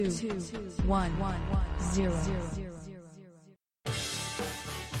1, 0.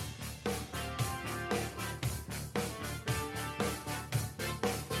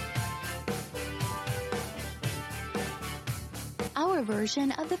 Our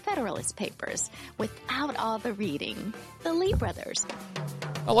version of the Federalist Papers, without all the reading. The Lee Brothers.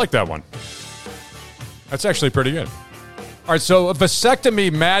 I like that one. That's actually pretty good. All right, so a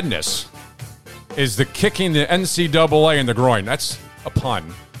vasectomy madness is the kicking the NCAA in the groin. That's a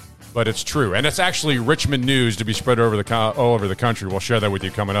pun, but it's true. And it's actually Richmond news to be spread all over the country. We'll share that with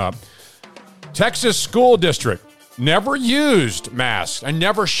you coming up. Texas school district never used masks and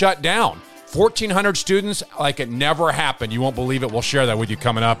never shut down. 1,400 students like it never happened. You won't believe it. We'll share that with you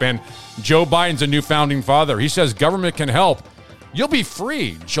coming up. And Joe Biden's a new founding father. He says government can help. You'll be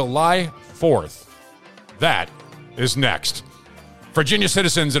free July 4th. That is next. Virginia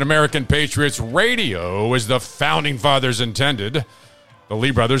citizens and American patriots, radio is the founding fathers intended. The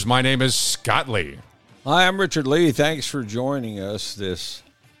Lee Brothers, my name is Scott Lee. Hi, I'm Richard Lee. Thanks for joining us this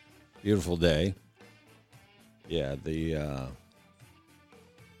beautiful day. Yeah, the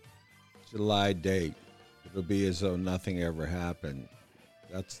July date. It'll be as though nothing ever happened.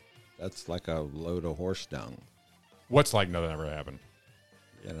 That's like a load of horse dung. What's like nothing ever happened?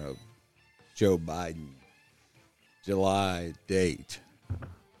 You know, Joe Biden, July date.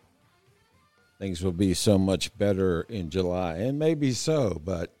 Things will be so much better in July, and maybe so,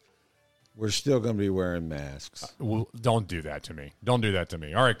 but we're still going to be wearing masks. Well, don't do that to me. Don't do that to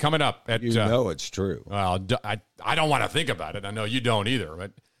me. All right, coming up at You know it's true. Well, I don't want to think about it. I know you don't either.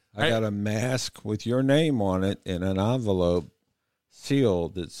 But I got a mask with your name on it in an envelope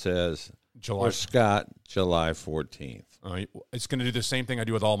sealed that says, for Scott, July 14th. It's going to do the same thing I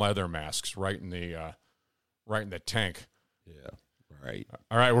do with all my other masks, right in the tank. Yeah, right.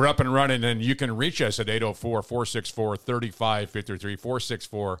 All right, we're up and running, and you can reach us at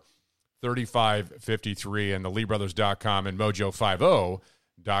 804-464-3553, 464-3553, and the LeeBrothers.com and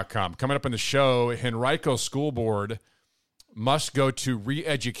Mojo50.com. Coming up in the show, Henrico School Board must go to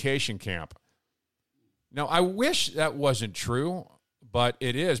re-education camp. Now, I wish that wasn't true, but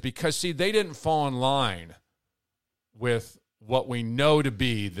it is because, see, they didn't fall in line with what we know to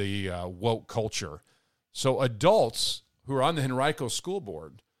be the woke culture. So adults who are on the Henrico School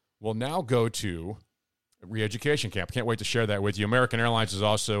Board will now go to re-education camp. Can't wait to share that with you. American Airlines is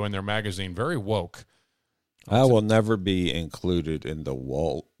also in their magazine, very woke. I will never be included in the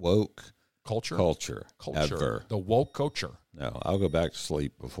woke culture ever. The woke culture. No, I'll go back to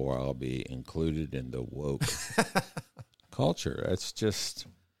sleep before I'll be included in the woke culture. It's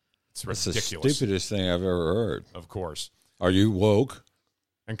ridiculous. The stupidest thing I've ever heard. Of course. Are you woke?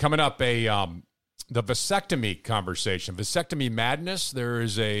 And coming up, the vasectomy conversation, Vasectomy Madness. There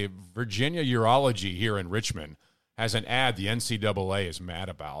is a Virginia urology here in Richmond has an ad the NCAA is mad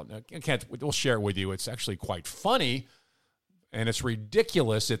about. We'll share it with you. It's actually quite funny, and it's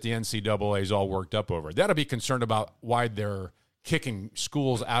ridiculous that the NCAA is all worked up over it. They ought to be concerned about why they're kicking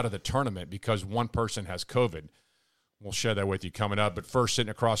schools out of the tournament because one person has COVID. We'll share that with you coming up. But first, sitting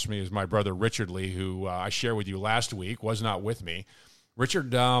across from me is my brother Richard Lee, who I shared with you last week, was not with me.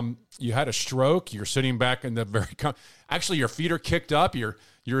 Richard, you had a stroke. You're sitting back in the actually, your feet are kicked up. You're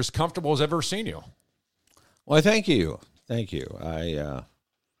as comfortable as I've ever seen you. Well, thank you. Thank you.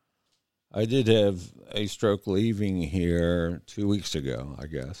 I did have a stroke leaving here 2 weeks ago, I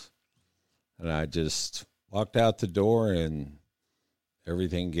guess. And I just walked out the door and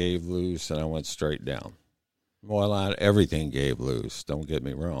everything gave loose and I went straight down. Well, not everything gave loose. Don't get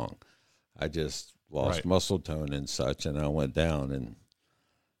me wrong. I just lost muscle tone and such, and I went down. And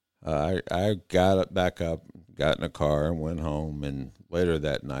I got back up, got in a car, and went home. And later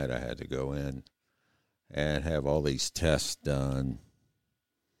that night, I had to go in and have all these tests done.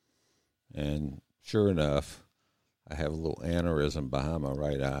 And sure enough, I have a little aneurysm behind my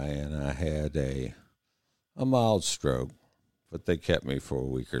right eye, and I had a mild stroke, but they kept me for a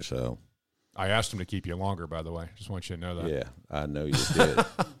week or so. I asked them to keep you longer, by the way. Just want you to know that. Yeah, I know you did.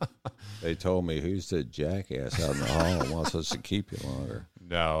 They told me, who's the jackass out in the hall and wants us to keep you longer?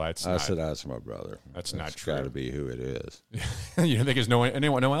 No, I said, that's my brother. That's not true. It's got to be who it is. You don't think there's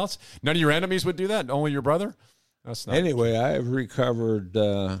anyone else? None of your enemies would do that? Only your brother? That's not Anyway, I have recovered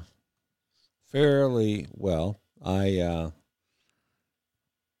fairly well. I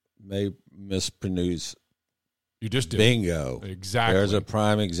may mispronounce. You just did. Bingo. Exactly. There's a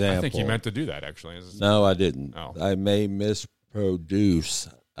prime example. I think you meant to do that, actually. No, I didn't. Oh. I may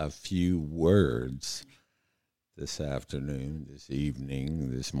misproduce a few words this afternoon, this evening,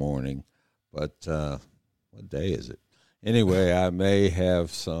 this morning. But what day is it? Anyway, I may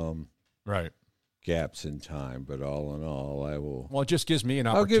have some gaps in time, but all in all, I will. Well, it just gives me an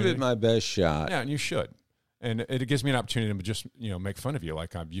I'll opportunity. give it my best shot. Yeah, and you should. And it gives me an opportunity to just, make fun of you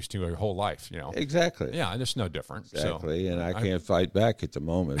like I'm used to your whole life, Exactly. Yeah, and it's no different. Exactly, So, and I can't fight back at the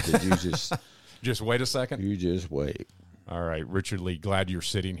moment, but you just... Just wait a second? You just wait. All right, Richard Lee, glad you're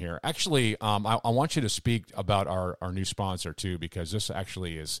sitting here. Actually, I want you to speak about our new sponsor, too, because this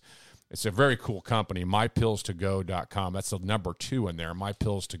actually it's a very cool company, mypillstogo.com. That's the number 2 in there,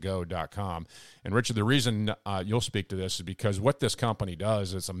 mypillstogo.com. And, Richard, the reason you'll speak to this is because what this company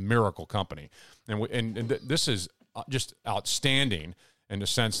does is a miracle company. And this is just outstanding in the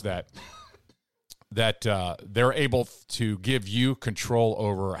sense that they're able to give you control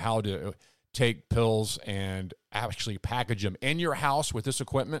over how to take pills and actually package them in your house with this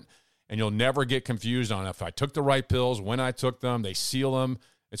equipment, and you'll never get confused on if I took the right pills, when I took them. They seal them.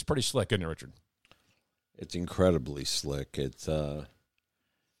 It's pretty slick, isn't it, Richard? It's incredibly slick. It's you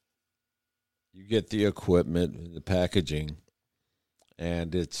get the equipment, the packaging,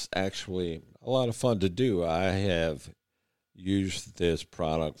 and it's actually a lot of fun to do. I have used this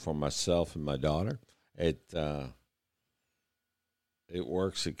product for myself and my daughter. It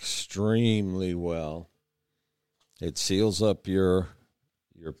works extremely well. It seals up your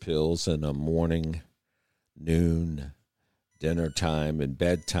pills in a morning, noon, dinner time, and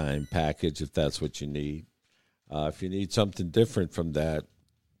bedtime package if that's what you need. If you need something different from that,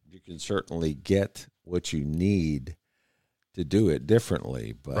 you can certainly get what you need to do it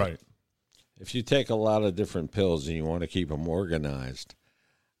differently. But right. If you take a lot of different pills and you want to keep them organized,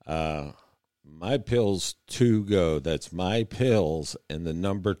 My Pills to Go. That's My Pills and the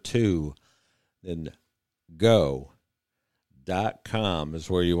number 2, then go.com is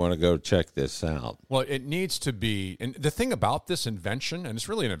where you want to go check this out. Well, it needs to be, and the thing about this invention, and it's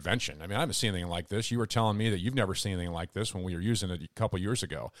really an invention. I mean, I haven't seen anything like this. You were telling me that you've never seen anything like this when we were using it a couple years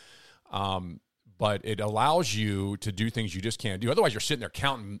ago. But it allows you to do things you just can't do. Otherwise, you're sitting there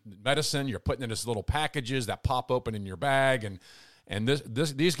counting medicine. You're putting in this little packages that pop open in your bag, and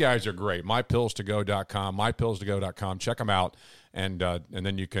these guys are great. MyPillsToGo.com, MyPillsToGo.com. Check them out, and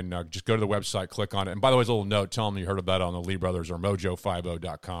then you can just go to the website, click on it. And by the way, as a little note, tell them you heard about it on the Lee Brothers or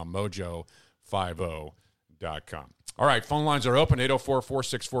Mojo50.com, Mojo50.com. All right, phone lines are open,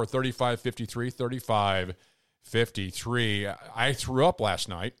 804-464-3553, 3553. I threw up last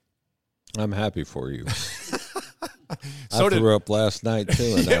night. I'm happy for you. I threw up last night,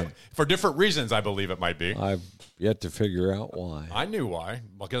 too. And for different reasons, I believe it might be. I've yet to figure out why. I knew why,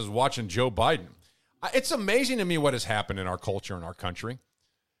 because I was watching Joe Biden. It's amazing to me what has happened in our culture and our country.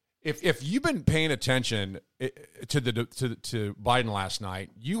 If you've been paying attention to Biden last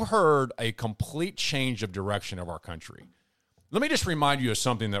night, you heard a complete change of direction of our country. Let me just remind you of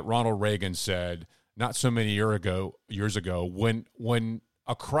something that Ronald Reagan said not so many years ago when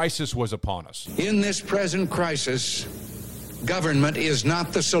a crisis was upon us. In this present crisis, government is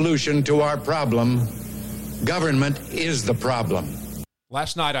not the solution to our problem. Government is the problem.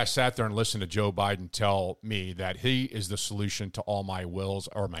 Last night, I sat there and listened to Joe Biden tell me that he is the solution to all my wills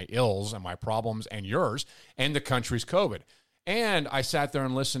or my ills and my problems and yours and the country's COVID. And I sat there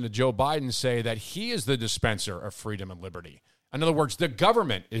and listened to Joe Biden say that he is the dispenser of freedom and liberty. In other words, the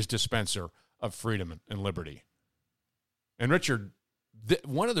government is dispenser of freedom and liberty. And Richard,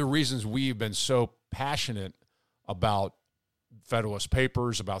 one of the reasons we've been so passionate about Federalist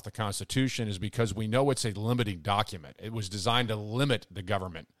Papers, about the Constitution, is because we know it's a limiting document. It was designed to limit the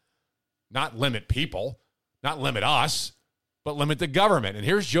government, not limit people, not limit us, but limit the government. And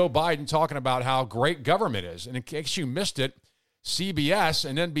here's Joe Biden talking about how great government is. And in case you missed it, CBS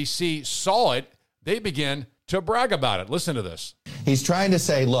and NBC saw it. They began to brag about it. Listen to this. He's trying to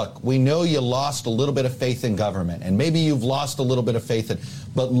say, look, we know you lost a little bit of faith in government, and maybe you've lost a little bit of faith in,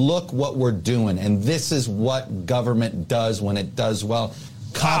 but look what we're doing, and this is what government does when it does well.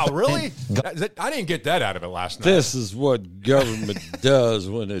 Wow, really? I didn't get that out of it last night. This is what government does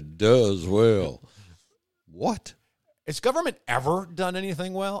when it does well. What? Has government ever done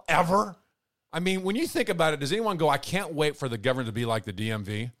anything well? Ever? I mean, when you think about it, does anyone go, I can't wait for the government to be like the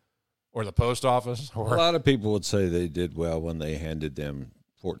DMV? Or the post office? Or... A lot of people would say they did well when they handed them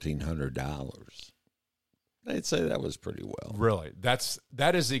 $1,400. They'd say that was pretty well. Really?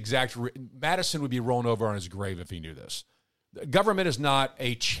 That is the exact... Madison would be rolling over on his grave if he knew this. Government is not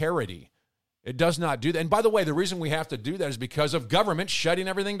a charity. It does not do that. And by the way, the reason we have to do that is because of government shutting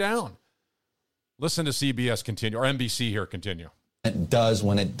everything down. Listen to CBS continue, or NBC here continue. It does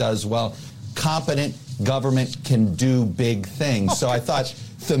when it does well. Competent government can do big things. So I thought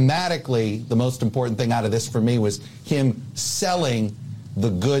thematically, the most important thing out of this for me was him selling the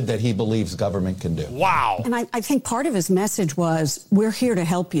good that he believes government can do. Wow. And I think part of his message was, we're here to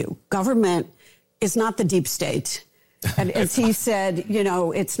help you. Government is not the deep state. And as he said,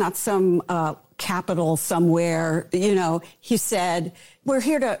 it's not some capital somewhere. He said, we're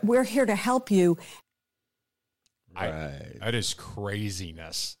here to help you. Right. That is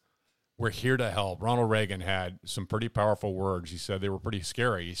craziness. We're here to help. Ronald Reagan had some pretty powerful words. He said they were pretty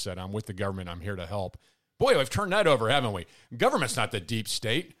scary. He said, I'm with the government. I'm here to help. Boy, we've turned that over, haven't we? Government's not the deep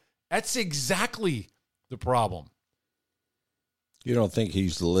state. That's exactly the problem. You don't think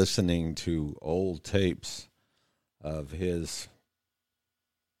he's listening to old tapes of his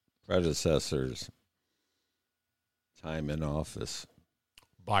predecessors' time in office?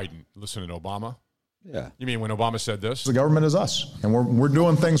 Biden, listening to Obama? Yeah. You mean when Obama said this? The government is us, and we're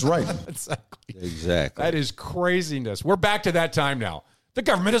doing things right. Exactly. That is craziness. We're back to that time now. The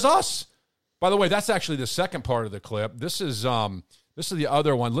government is us. By the way, that's actually the second part of the clip. This is the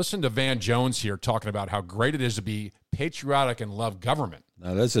other one. Listen to Van Jones here talking about how great it is to be patriotic and love government.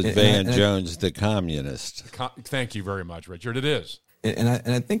 Now, this is Van Jones, the communist. Thank you very much, Richard. It is. And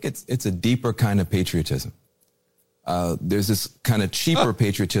I think it's a deeper kind of patriotism. There's this kind of cheaper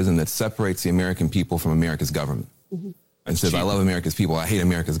patriotism that separates the American people from America's government. Mm-hmm. And says, I love America's people, I hate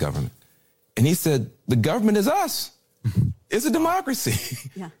America's government. And he said, the government is us. It's a democracy.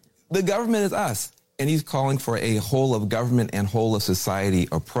 Yeah. The government is us. And he's calling for a whole of government and whole of society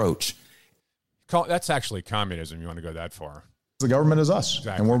approach. That's actually communism. You want to go that far? The government is us,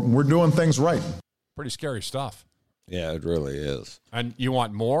 exactly. And we're doing things right. Pretty scary stuff. Yeah, it really is. And you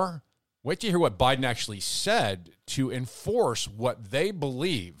want more? Wait to hear what Biden actually said to enforce what they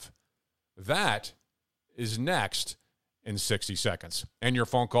believe. That is next in 60 seconds. And your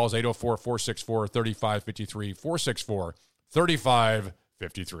phone calls, 804-464-3553,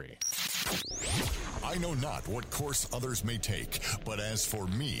 464-3553. I know not what course others may take, but as for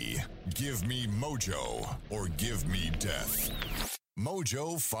me, give me mojo or give me death.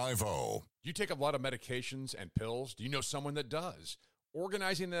 Mojo 50. You take a lot of medications and pills. Do you know someone that does?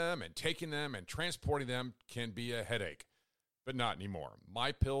 Organizing them and taking them and transporting them can be a headache, but not anymore.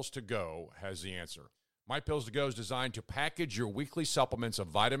 My Pills to Go has the answer. My Pills to Go is designed to package your weekly supplements of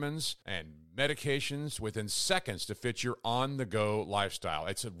vitamins and medications within seconds to fit your on-the-go lifestyle.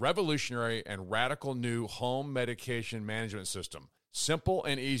 It's a revolutionary and radical new home medication management system. Simple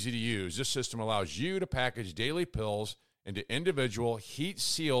and easy to use, this system allows you to package daily pills into individual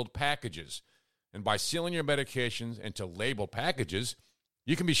heat-sealed packages. And by sealing your medications into labeled packages,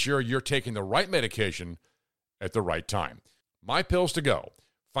 you can be sure you're taking the right medication at the right time. My Pills to Go.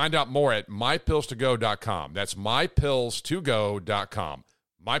 Find out more at mypillstogo.com. That's mypillstogo.com.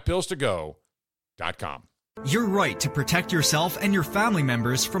 mypillstogo.com. Your right to protect yourself and your family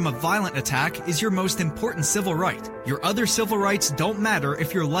members from a violent attack is your most important civil right. Your other civil rights don't matter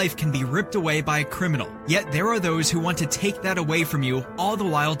if your life can be ripped away by a criminal. Yet there are those who want to take that away from you, all the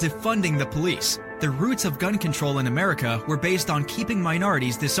while defunding the police. The roots of gun control in America were based on keeping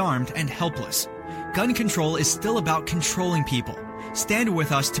minorities disarmed and helpless. Gun control is still about controlling people. Stand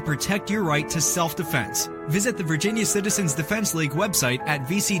with us to protect your right to self-defense. Visit the Virginia Citizens Defense League website at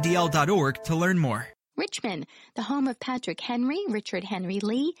vcdl.org to learn more. Richmond, the home of Patrick Henry, Richard Henry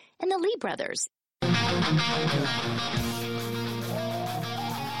Lee, and the Lee brothers.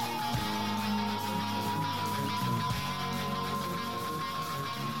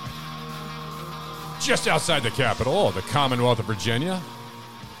 Just outside the capital of the Commonwealth of Virginia.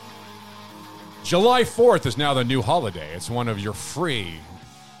 July 4th is now the new holiday. It's one of your free,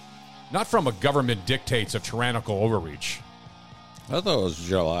 not from a government dictates of tyrannical overreach. I thought it was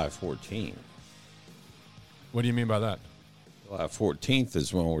July 14th. What do you mean by that? July 14th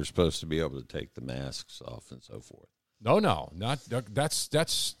is when we're supposed to be able to take the masks off and so forth. No, not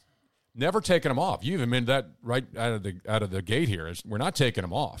that's never taking them off. You even meant that right out of the gate here. We're not taking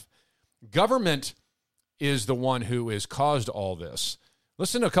them off. Government is the one who has caused all this.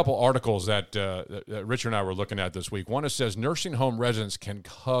 Listen to a couple articles that Richard and I were looking at this week. One, it says nursing home residents can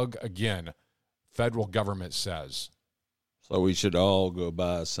hug again, federal government says. So we should all go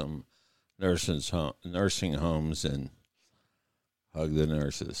buy some nursing homes and hug the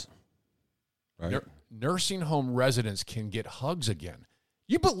nurses. Right? Nursing home residents can get hugs again.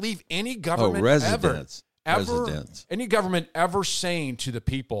 You believe any government residents. Any government ever saying to the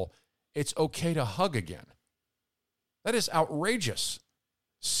people, it's okay to hug again? That is outrageous.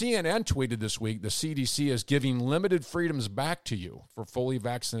 CNN tweeted this week, the CDC is giving limited freedoms back to you for fully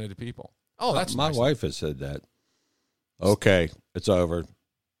vaccinated people. Oh, that's my nice. wife has said that. Okay, it's over.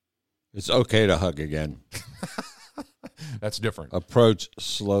 It's okay to hug again. That's different. Approach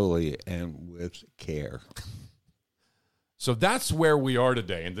slowly and with care. So that's where we are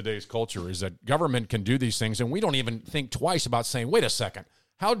today in today's culture, is that government can do these things, and we don't even think twice about saying, wait a second,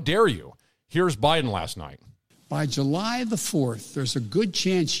 how dare you? Here's Biden last night. By July the 4th, there's a good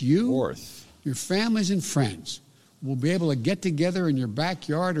chance you, your families and friends will be able to get together in your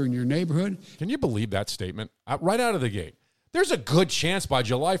backyard or in your neighborhood. Can you believe that statement? Right out of the gate. There's a good chance by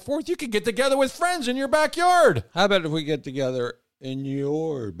July 4th you could get together with friends in your backyard. How about if we get together in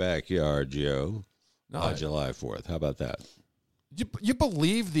your backyard, Joe, by July 4th? How about that? You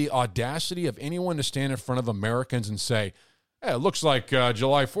believe the audacity of anyone to stand in front of Americans and say, hey, it looks like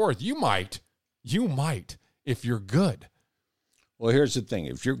July 4th. You might, if you're good. Well, here's the thing.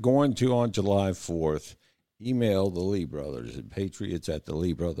 If you're going to on July 4th, email the Lee Brothers at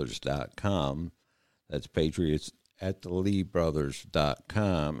patriots@theleebrothers.com. That's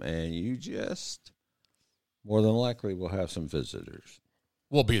patriots@theleebrothers.com. And you just, more than likely, will have some visitors.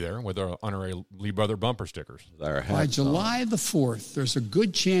 We'll be there with our honorary Lee Brother bumper stickers. By July the 4th, there's a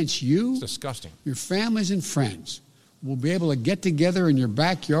good chance you, it's disgusting, your families and friends will be able to get together in your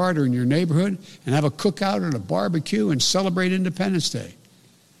backyard or in your neighborhood and have a cookout or a barbecue and celebrate Independence Day.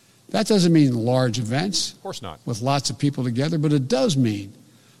 That doesn't mean large events. Of course not. With lots of people together, but it does mean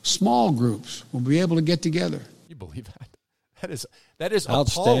small groups will be able to get together. You believe that? That is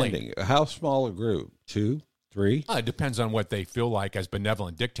outstanding. Appalling. How small a group? 2, 3? It depends on what they feel like as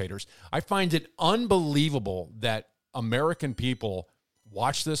benevolent dictators. I find it unbelievable that American people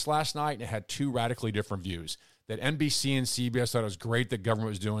watched this last night and had two radically different views. That NBC and CBS thought it was great that government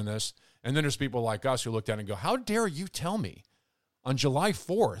was doing this. And then there's people like us who looked at it and go, how dare you tell me on July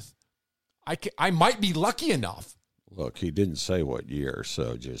 4th I might be lucky enough. Look, he didn't say what year,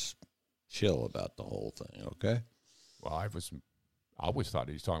 so just chill about the whole thing, okay? Well, I always thought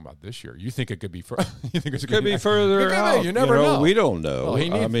he was talking about this year. You think it could be you think it could be further out? You never know. We don't know.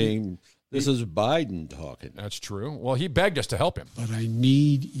 Well, this is Biden talking. That's true. Well, he begged us to help him. But I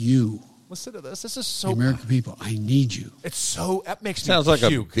need you. Listen to this. This is so... The American people, I need you. It's so... That makes me sounds like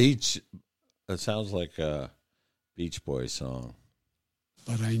puke. It sounds like a Beach Boys song.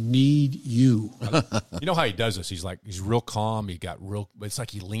 But I need you. You know how he does this? He's real calm. It's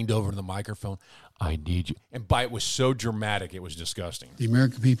like he leaned over to the microphone. I need you. And it was so dramatic, it was disgusting. The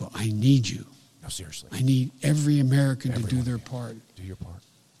American people, I need you. No, seriously. I need every American to do their part. Do your part.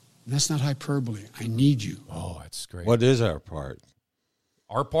 And that's not hyperbole. I need you. Oh, that's great. What is our part?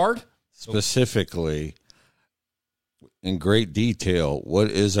 Our part? Specifically, in great detail, what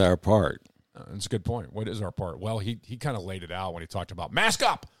is our part? That's a good point. What is our part? Well, he kind of laid it out when he talked about mask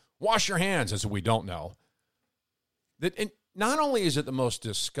up, wash your hands, as we don't know. And not only is it the most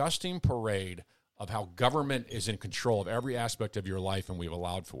disgusting parade of how government is in control of every aspect of your life and we've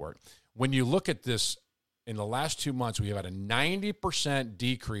allowed for it, when you look at this, in the last 2 months, we have had a 90%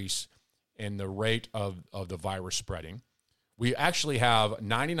 decrease in the rate of the virus spreading. We actually have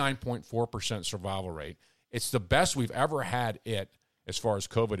 99.4% survival rate. It's the best we've ever had as far as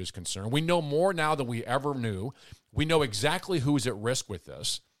COVID is concerned. We know more now than we ever knew. We know exactly who's at risk with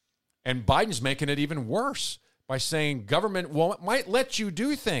this. And Biden's making it even worse by saying government might let you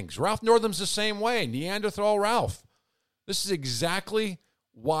do things. Ralph Northam's the same way, Neanderthal Ralph. This is exactly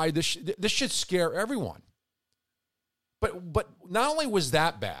why this should scare everyone. But not only was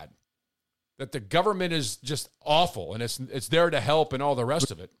that bad, that the government is just awful and it's there to help and all the rest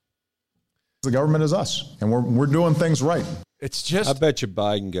of it. The government is us, and we're doing things right. It's just... I bet you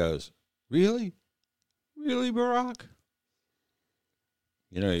Biden goes, really? Really, Barack?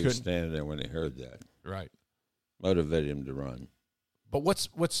 You know, he was standing there when he heard that. Right. Motivated him to run. But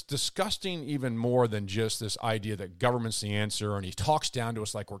what's disgusting even more than just this idea that government's the answer and he talks down to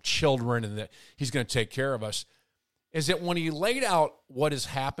us like we're children and that he's going to take care of us, is that when he laid out what has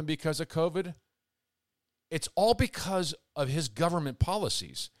happened because of COVID, it's all because of his government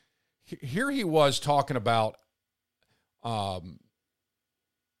policies. Here he was talking about about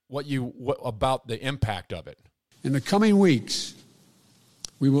the impact of it. In the coming weeks,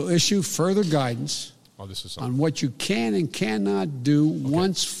 we will issue further guidance on what you can and cannot do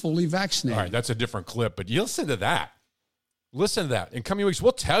once fully vaccinated. All right, that's a different clip, but you listen to that. Listen to that. In coming weeks,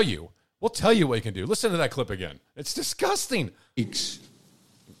 we'll tell you what you can do. Listen to that clip again. It's disgusting.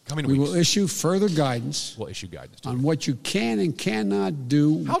 We will issue further guidance. We'll issue guidance on what you can and cannot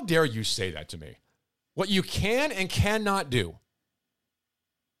do. How dare you say that to me? What you can and cannot do.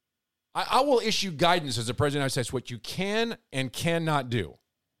 I will issue guidance as the President of the United States, what you can and cannot do.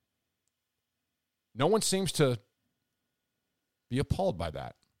 No one seems to be appalled by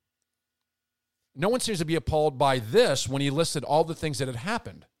that. No one seems to be appalled by this when he listed all the things that had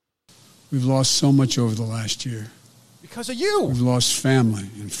happened. We've lost so much over the last year. Because of you. We've lost family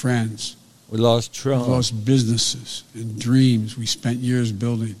and friends. We lost Trump. We've lost businesses and dreams we spent years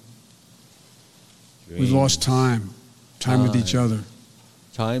building. We've lost time with each other.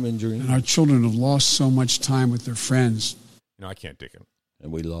 Time and dreams. And our children have lost so much time with their friends. You know, I can't dig him.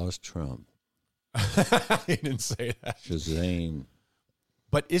 And we lost Trump. He didn't say that. Shazam.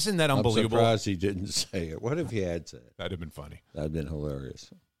 But isn't that unbelievable? I'm surprised he didn't say it. What if he had said it? That'd have been funny. That'd have been hilarious.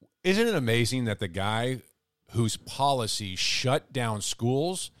 Isn't it amazing that the guy whose policy shut down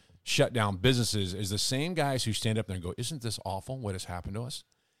schools, shut down businesses, is the same guys who stand up there and go, isn't this awful what has happened to us?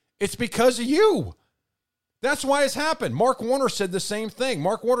 It's because of you. That's why it's happened. Mark Warner said the same thing.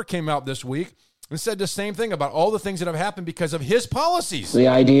 Mark Warner came out this week and said the same thing about all the things that have happened because of his policies. The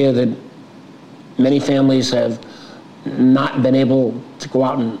idea that many families have not been able to go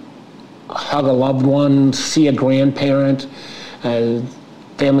out and hug a loved one, see a grandparent.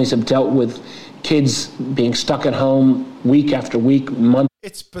 Families have dealt with kids being stuck at home week after week, month.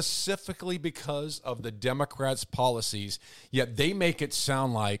 It's specifically because of the Democrats' policies, yet they make it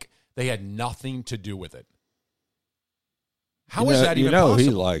sound like they had nothing to do with it. How is that even possible? He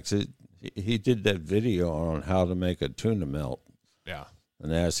likes it. He did that video on how to make a tuna melt. Yeah.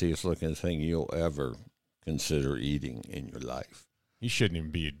 And that's the looking thing you'll ever consider eating in your life. He shouldn't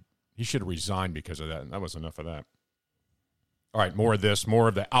even be. He should have resigned because of that. And that was enough of that. All right, more of this, more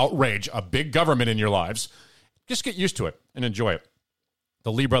of the outrage of big government in your lives. Just get used to it and enjoy it.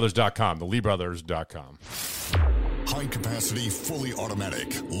 TheLeeBrothers.com, TheLeeBrothers.com. High capacity, fully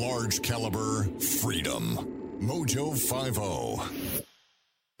automatic, large caliber, freedom. Mojo 50.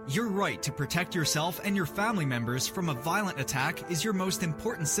 Your right to protect yourself and your family members from a violent attack is your most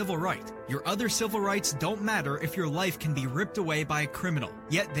important civil right. Your other civil rights don't matter if your life can be ripped away by a criminal.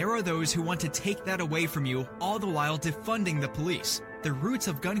 Yet there are those who want to take that away from you, all the while defunding the police. The roots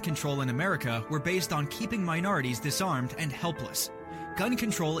of gun control in America were based on keeping minorities disarmed and helpless. Gun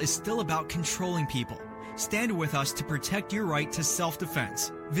control is still about controlling people. Stand with us to protect your right to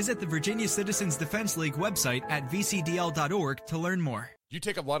self-defense. Visit the Virginia Citizens Defense League website at vcdl.org to learn more. Do you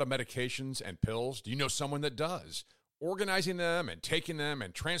take a lot of medications and pills? Do you know someone that does? Organizing them and taking them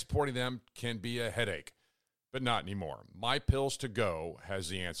and transporting them can be a headache, but not anymore. My Pills to Go has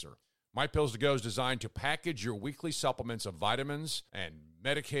the answer. My Pills to Go is designed to package your weekly supplements of vitamins and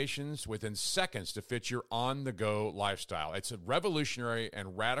medications within seconds to fit your on-the-go lifestyle. It's a revolutionary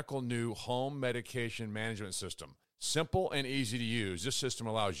and radical new home medication management system. Simple and easy to use, this system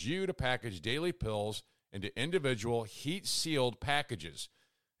allows you to package daily pills into individual heat-sealed packages.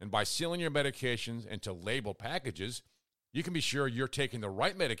 And by sealing your medications into labeled packages, you can be sure you're taking the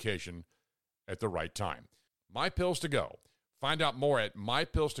right medication at the right time. My Pills to Go. Find out more at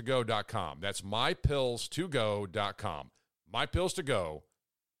mypillstogo.com. That's mypillstogo.com.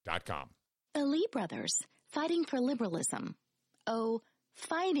 mypillstogo.com. The Lee brothers, fighting for liberalism. Oh,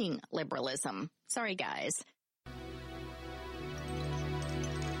 fighting liberalism. Sorry, guys.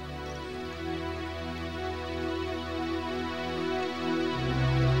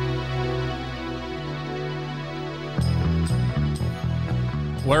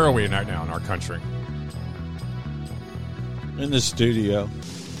 Where are we right now in our country? In the studio.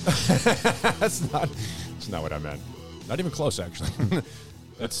 That's not what I meant. Not even close, actually.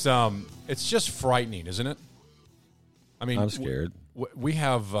 It's just frightening, isn't it? I mean, I'm scared. We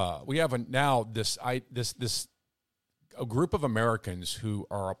have a group of Americans who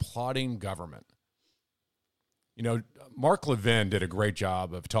are applauding government. You know, Mark Levin did a great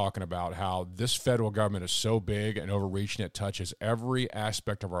job of talking about how this federal government is so big and overreaching, it touches every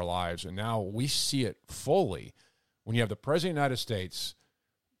aspect of our lives. And now we see it fully when you have the President of the United States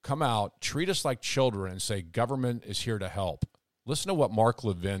come out, treat us like children, and say government is here to help. Listen to what Mark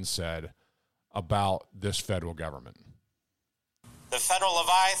Levin said about this federal government. The federal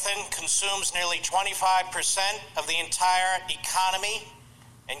Leviathan consumes nearly 25% of the entire economy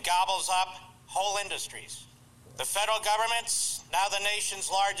and gobbles up whole industries. The federal government's now the nation's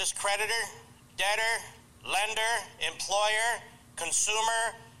largest creditor, debtor, lender, employer,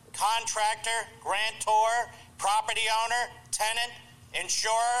 consumer, contractor, grantor, property owner, tenant,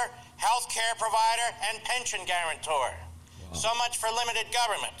 insurer, healthcare provider, and pension guarantor. Wow. So much for limited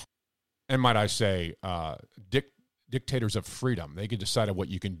government. And might I say, dictators of freedom. They can decide what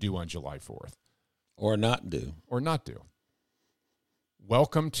you can do on July 4th. Or not do.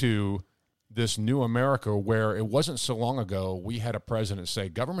 Welcome to this new America where it wasn't so long ago we had a president say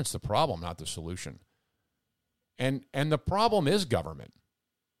government's the problem, not the solution. And the problem is government.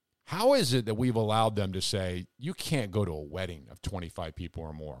 How is it that we've allowed them to say you can't go to a wedding of 25 people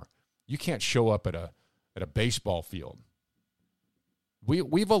or more? You can't show up at a baseball field.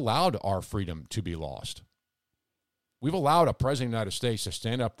 We've allowed our freedom to be lost. We've allowed a president of the United States to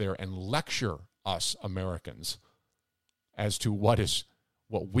stand up there and lecture us Americans as to what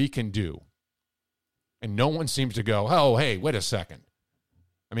we can do. And no one seems to go, oh, hey, wait a second.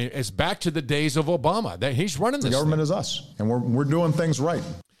 I mean, it's back to the days of Obama. He's running this. The government is us, and we're doing things right.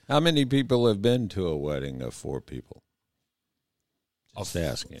 How many people have been to a wedding of 4 people? Just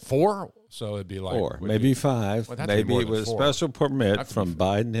asking. 4? So it'd be like 4, maybe 5. Well, maybe it was 4. special permit from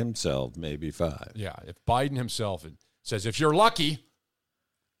Biden himself, maybe 5. Yeah, if Biden himself says, if you're lucky,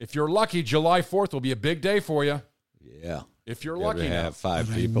 July 4th will be a big day for you. Yeah. If you're lucky, have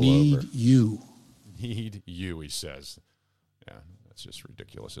 5 people need over. Need you, he says. Yeah, that's just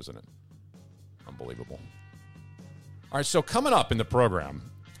ridiculous, isn't it? Unbelievable. All right, so coming up in the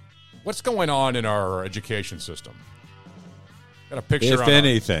program, what's going on in our education system? Got a picture If on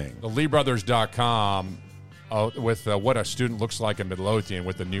anything. the LeeBrothers.com with what a student looks like in Midlothian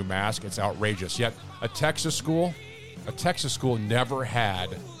with the new mask. It's outrageous. Yet a Texas school never had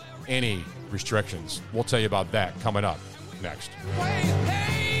any restrictions. We'll tell you about that coming up next.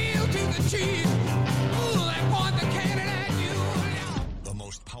 The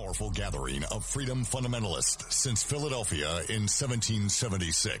most powerful gathering of freedom fundamentalists since Philadelphia in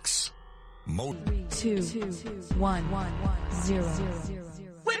 1776. 2, 1, 0.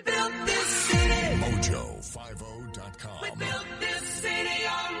 We built this city. Mojo50.com. We built this city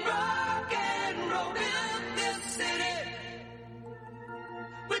on rock and roll. Built this city.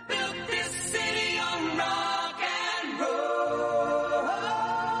 We built this city on rock and roll.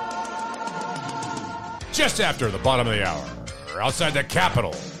 Just after the bottom of the hour, outside the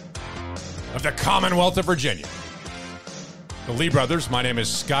capital of the Commonwealth of Virginia. The Lee Brothers. My name is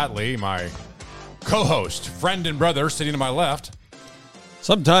Scott Lee. My co-host, friend and brother sitting to my left.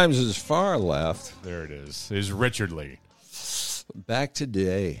 Sometimes as far left. There it is Richard Lee. Back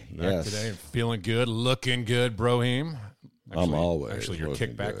today. Back today. Feeling good, looking good, Brohim. I'm always. Actually, you're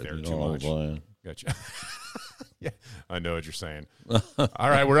kicked back good. there You too know much. Gotcha. Yeah, I know what you're saying.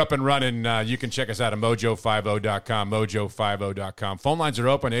 All right, we're up and running. You can check us out at mojo50.com, mojo50.com. Phone lines are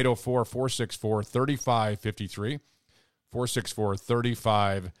open, 804-464-3553,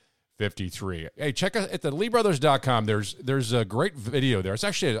 464-3553. Hey, check us at the LeeBrothers.com. There's a great video there. It's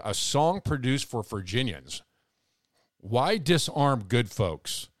actually a song produced for Virginians. Why Disarm Good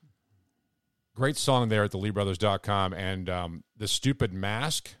Folks? Great song there at the LeeBrothers.com. And the stupid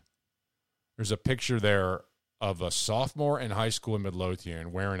mask, there's a picture there of a sophomore in high school in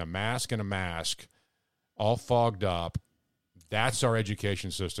Midlothian wearing a mask, all fogged up. That's our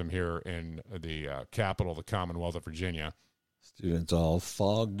education system here in the capital of the Commonwealth of Virginia. Students all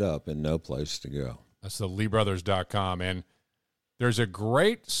fogged up and no place to go. That's the LeeBrothers.com. And there's a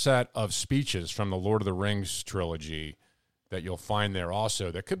great set of speeches from the Lord of the Rings trilogy that you'll find there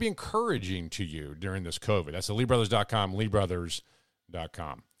also that could be encouraging to you during this COVID. That's the LeeBrothers.com,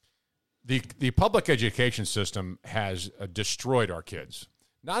 LeeBrothers.com. The public education system has destroyed our kids.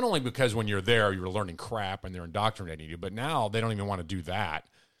 Not only because when you're there, you're learning crap and they're indoctrinating you, but now they don't even want to do that.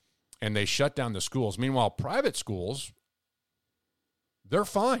 And they shut down the schools. Meanwhile, private schools, they're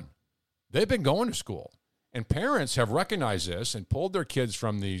fine. They've been going to school. And parents have recognized this and pulled their kids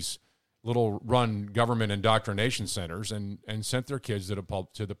from these little run government indoctrination centers and sent their kids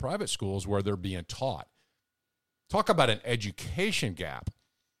to the private schools where they're being taught. Talk about an education gap.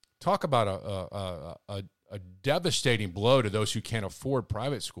 Talk about a devastating blow to those who can't afford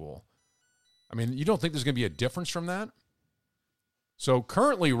private school. I mean, you don't think there's going to be a difference from that? So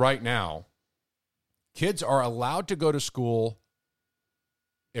currently, right now, kids are allowed to go to school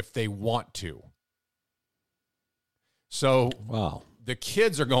if they want to. So wow, the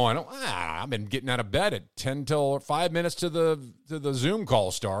kids are going, I've been getting out of bed at 10 till 5 minutes to the Zoom call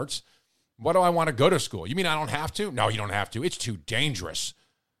starts. What do I want to go to school? You mean I don't have to? No, you don't have to. It's too dangerous.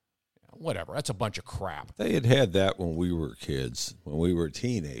 Whatever. That's a bunch of crap. They had that when we were kids, when we were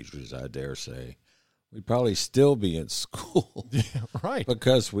teenagers, I dare say. We'd probably still be in school. Yeah, right.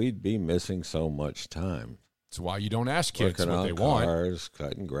 Because we'd be missing so much time. That's why you don't ask kids working what they on want. Cars,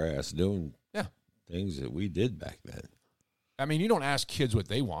 cutting grass, doing things that we did back then. I mean, you don't ask kids what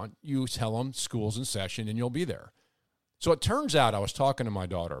they want. You tell them school's in session and you'll be there. So it turns out I was talking to my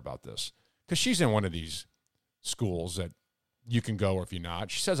daughter about this because she's in one of these schools that you can go or if you're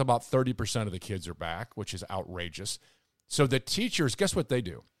not. She says about 30% of the kids are back, which is outrageous. So the teachers, guess what they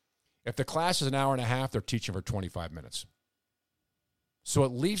do? If the class is an hour and a half, they're teaching for 25 minutes. So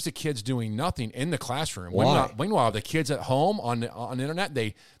it leaves the kids doing nothing in the classroom. Why? Meanwhile, the kids at home on the internet,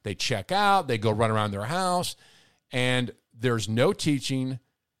 they check out, they go run around their house, and there's no teaching.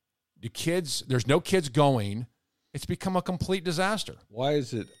 There's no kids going. It's become a complete disaster. Why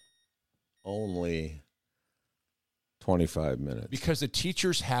is it only 25 minutes? Because the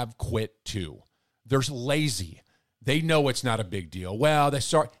teachers have quit too. They're lazy. They know it's not a big deal. Well, they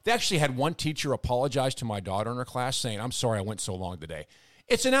actually had one teacher apologize to my daughter in her class saying, I'm sorry I went so long today.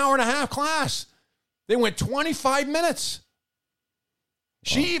 It's an hour and a half class. They went 25 minutes.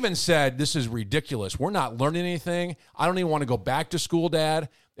 She even said, this is ridiculous. We're not learning anything. I don't even want to go back to school, Dad.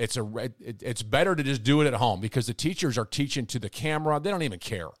 It's better to just do it at home because the teachers are teaching to the camera. They don't even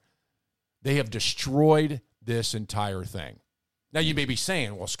care. They have destroyed this entire thing. Now, you may be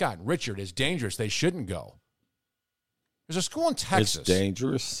saying, well, Scott and Richard, it's dangerous. They shouldn't go. There's a school in Texas. It's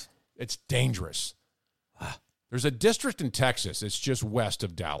dangerous? It's dangerous. There's a district in Texas. It's just west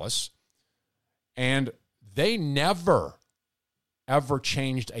of Dallas. And they never, ever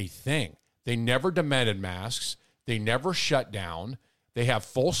changed a thing. They never demanded masks. They never shut down. They have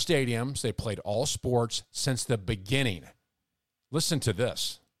full stadiums. They played all sports since the beginning. Listen to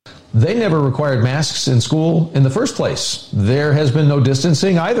this. They never required masks in school in the first place. There has been no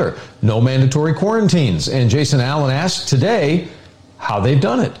distancing either. No mandatory quarantines. And Jason Allen asked today how they've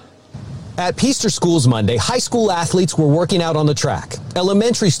done it. At Peaster Schools Monday, high school athletes were working out on the track.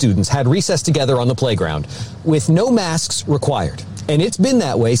 Elementary students had recess together on the playground with no masks required. And it's been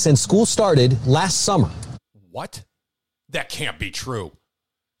that way since school started last summer. What? That can't be true.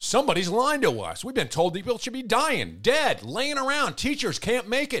 Somebody's lying to us. We've been told people should be dying, dead, laying around. Teachers can't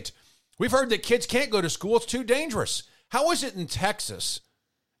make it. We've heard that kids can't go to school. It's too dangerous. How is it in Texas,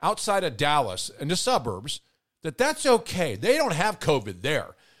 outside of Dallas, in the suburbs, that's okay? They don't have COVID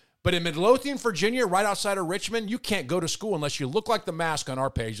there. But in Midlothian, Virginia, right outside of Richmond, you can't go to school unless you look like the mask on our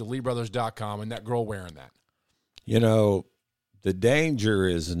page, LeeBrothers.com, and that girl wearing that. You know, the danger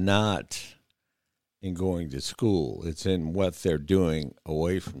is not in going to school. It's in what they're doing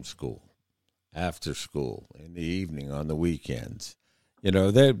away from school, after school, in the evening, on the weekends. You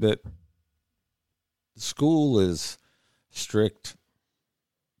know, but school is strict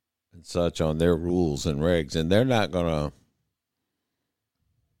and such on their rules and regs, and they're not going to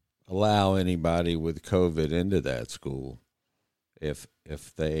allow anybody with COVID into that school if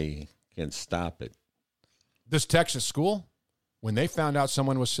they can stop it. This Texas school, when they found out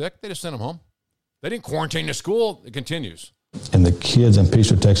someone was sick, they just sent them home. They didn't quarantine the school. It continues. And the kids in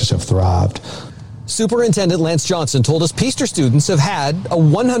Peaster, Texas have thrived. Superintendent Lance Johnson told us Peaster students have had a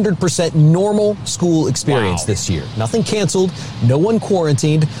 100% normal school experience this year. Nothing canceled, no one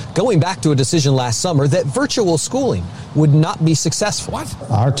quarantined, going back to a decision last summer that virtual schooling would not be successful.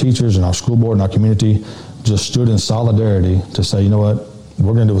 What? Our teachers and our school board and our community just stood in solidarity to say, you know what,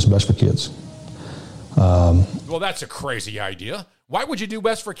 we're going to do what's best for kids. Well, that's a crazy idea. Why would you do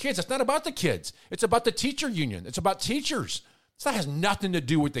best for kids? It's not about the kids. It's about the teacher union. It's about teachers. That has nothing to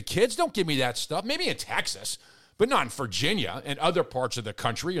do with the kids. Don't give me that stuff. Maybe in Texas, but not in Virginia and other parts of the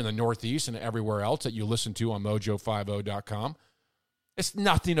country, in the Northeast and everywhere else that you listen to on mojo50.com. It's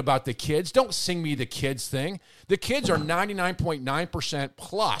nothing about the kids. Don't sing me the kids thing. The kids are 99.9%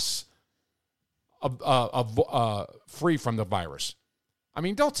 plus free from the virus. I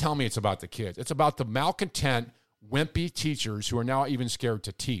mean, don't tell me it's about the kids. It's about the malcontent, wimpy teachers who are now even scared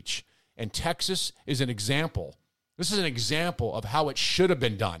to teach. And Texas is an example. This is an example of how it should have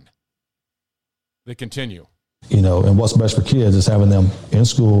been done. They continue. You know, and what's best for kids is having them in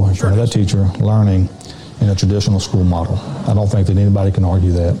school in front of that teacher, learning in a traditional school model. I don't think that anybody can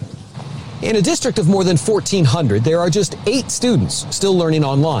argue that. In a district of more than 1,400, there are just 8 students still learning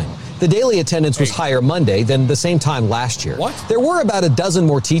online. The daily attendance was higher Monday than the same time last year. What? There were about a dozen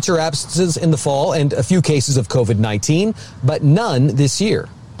more teacher absences in the fall and a few cases of COVID-19, but none this year.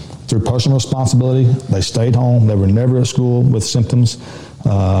 Through personal responsibility, they stayed home. They were never at school with symptoms.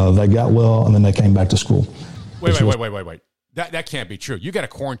 They got well, and then they came back to school. Wait. That can't be true. You got to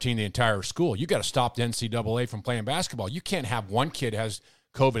quarantine the entire school. You got to stop the NCAA from playing basketball. You can't have one kid has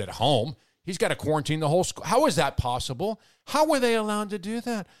COVID at home. He's got to quarantine the whole school. How is that possible? How were they allowed to do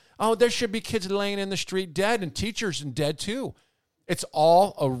that? Oh, there should be kids laying in the street dead and teachers dead too. It's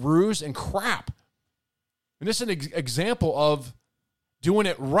all a ruse and crap. And this is an example of doing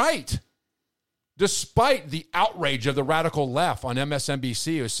it right, despite the outrage of the radical left on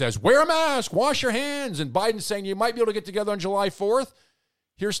MSNBC who says, wear a mask, wash your hands, and Biden saying you might be able to get together on July 4th.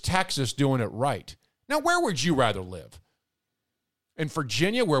 Here's Texas doing it right. Now, where would you rather live? In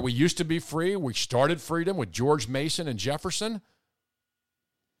Virginia, where we used to be free, we started freedom with George Mason and Jefferson,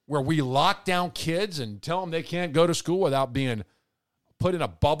 where we lock down kids and tell them they can't go to school without being put in a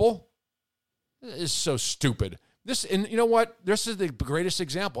bubble? It is so stupid. And you know what? This is the greatest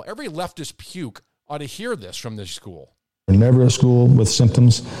example. Every leftist puke ought to hear this from this school. They're never at school with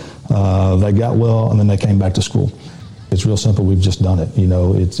symptoms. They got well, and then they came back to school. It's real simple. We've just done it. You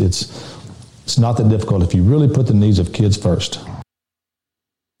know, it's not that difficult if you really put the needs of kids first.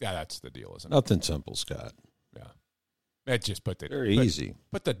 Yeah, that's the deal, isn't it? Nothing simple, Scott. Yeah. It just very easy.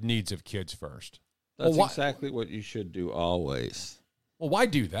 Put the needs of kids first. That's exactly what you should do always. Well, why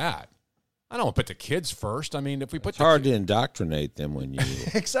do that? I don't put the kids first. I mean, if we put it's hard to indoctrinate them when you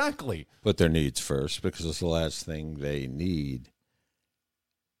exactly put their needs first, because it's the last thing they need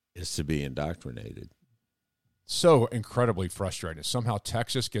is to be indoctrinated. So incredibly frustrating. Somehow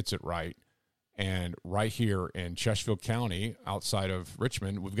Texas gets it right, and right here in Chesterfield County, outside of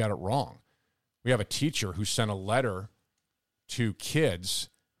Richmond, we've got it wrong. We have a teacher who sent a letter to kids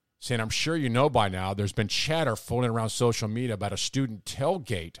saying, I'm sure you know by now, there's been chatter floating around social media about a student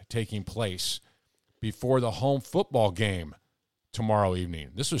tailgate taking place before the home football game tomorrow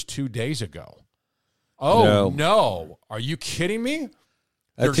evening. This was 2 days ago. Oh, no. Are you kidding me?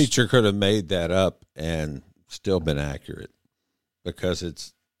 That teacher could have made that up and still been accurate, because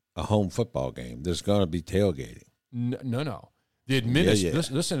it's a home football game. There's going to be tailgating. No. The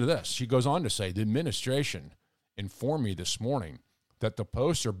Listen to this. She goes on to say, the administration informed me this morning that the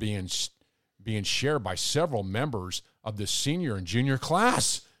posts are being shared by several members of the senior and junior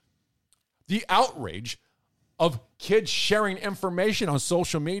class. The outrage of kids sharing information on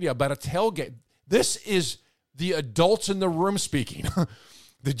social media about a tailgate. This is the adults in the room speaking.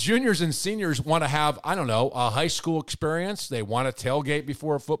 The juniors and seniors want to have, I don't know, a high school experience. They want to tailgate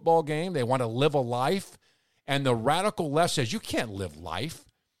before a football game. They want to live a life. And the radical left says, you can't live life.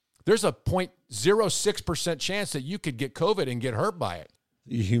 There's a 0.06% chance that you could get COVID and get hurt by it.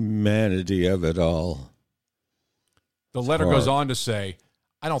 The humanity of it all. The letter goes on to say,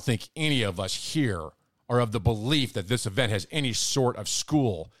 I don't think any of us here are of the belief that this event has any sort of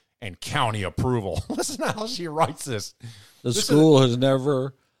school and county approval. Listen to how she writes this. The school has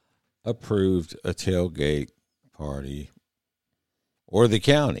never approved a tailgate party, or the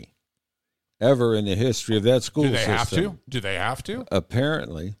county, ever in the history of that school system. Do they have to? Do they have to?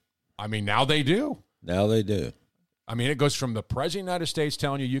 Apparently. I mean, now they do. Now they do. I mean, it goes from the President of the United States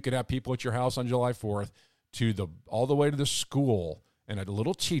telling you could have people at your house on July 4th to all the way to the school, and a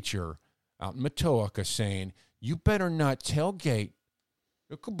little teacher out in Matoaka saying, you better not tailgate.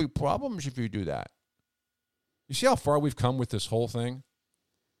 There could be problems if you do that. You see how far we've come with this whole thing?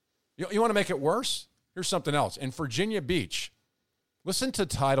 You want to make it worse? Here's something else. In Virginia Beach, listen to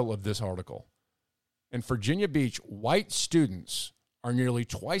the title of this article. In Virginia Beach, white students are nearly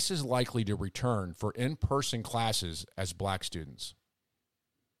twice as likely to return for in-person classes as black students.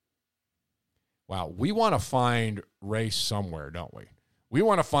 Wow, we want to find race somewhere, don't we? We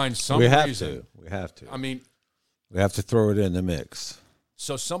want to find some reason. We have to. I mean, we have to throw it in the mix.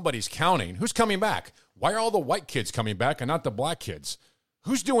 So somebody's counting. Who's coming back? Why are all the white kids coming back and not the black kids?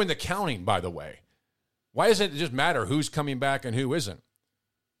 Who's doing the counting, by the way? Why doesn't it just matter who's coming back and who isn't?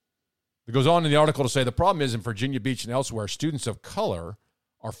 It goes on in the article to say the problem is in Virginia Beach and elsewhere, students of color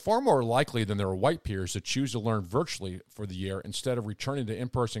are far more likely than their white peers to choose to learn virtually for the year instead of returning to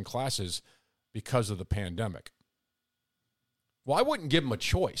in-person classes because of the pandemic. Well, I wouldn't give them a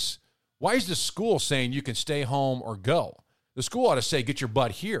choice. Why is the school saying you can stay home or go? The school ought to say, get your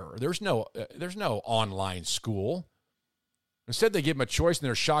butt here. There's no online school. Instead, they give them a choice, and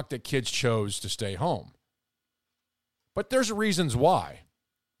they're shocked that kids chose to stay home. But there's reasons why,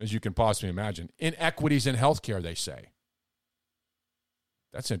 as you can possibly imagine. Inequities in healthcare, they say.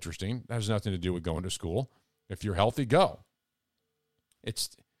 That's interesting. That has nothing to do with going to school. If you're healthy, go.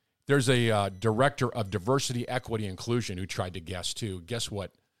 There's a director of diversity, equity, inclusion who tried to guess, too. Guess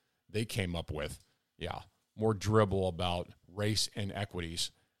what they came up with? Yeah, more dribble about race and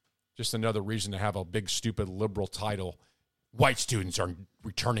equities. Just another reason to have a big, stupid liberal title. White students are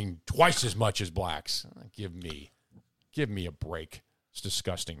returning twice as much as blacks. Give me a break. It's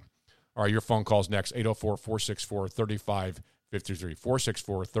disgusting. All right, your phone call's next, 804-464-3553,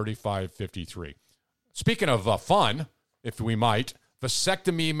 464-3553. Speaking of fun, if we might,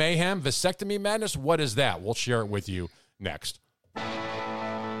 vasectomy mayhem, vasectomy madness, what is that? We'll share it with you next.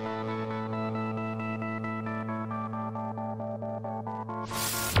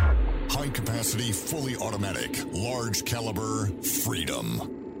 High capacity, fully automatic, large caliber, freedom.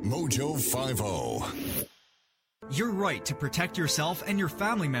 Mojo 50. Your right to protect yourself and your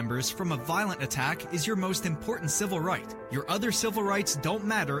family members from a violent attack is your most important civil right. Your other civil rights don't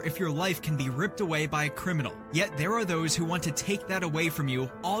matter if your life can be ripped away by a criminal. Yet there are those who want to take that away from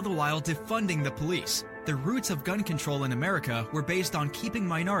you, all the while defunding the police. The roots of gun control in America were based on keeping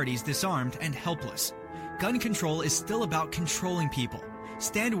minorities disarmed and helpless. Gun control is still about controlling people.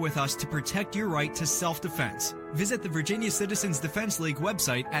 Stand with us to protect your right to self-defense. Visit the Virginia Citizens Defense League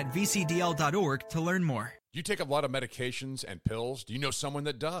website at vcdl.org to learn more. Do you take a lot of medications and pills? Do you know someone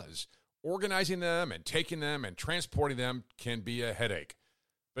that does? Organizing them and taking them and transporting them can be a headache,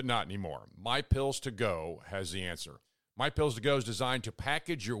 but not anymore. My Pills to Go has the answer. My Pills to Go is designed to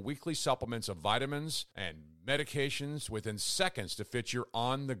package your weekly supplements of vitamins and medications within seconds to fit your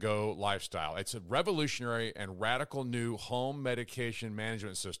on-the-go lifestyle. It's a revolutionary and radical new home medication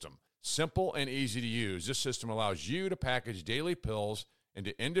management system. Simple and easy to use, this system allows you to package daily pills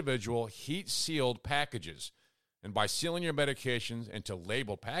into individual heat-sealed packages. And by sealing your medications into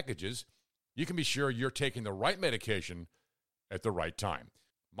labeled packages, you can be sure you're taking the right medication at the right time.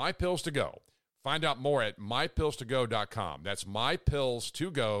 My Pills to Go. Find out more at mypillstogo.com. That's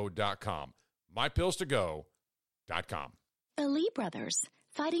mypillstogo.com. mypillstogo.com. The Lee brothers,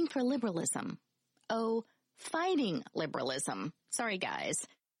 fighting for liberalism. Oh, fighting liberalism. Sorry, guys.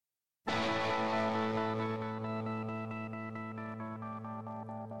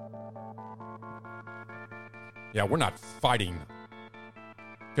 Yeah, we're not fighting.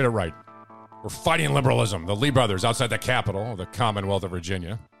 Get it right. We're fighting liberalism. The Lee brothers outside the Capitol, the Commonwealth of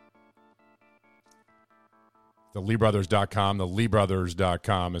Virginia. TheLeeBrothers.com.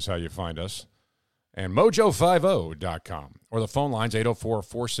 TheLeeBrothers.com is how you find us. And Mojo50.com. Or the phone lines,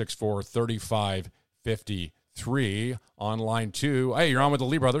 804-464-3553. Online too. Hey, you're on with the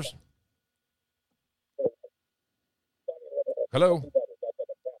Lee brothers. Hello.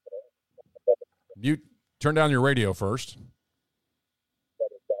 Mute. Turn down your radio first.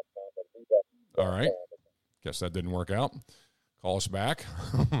 All right. Guess that didn't work out. Call us back.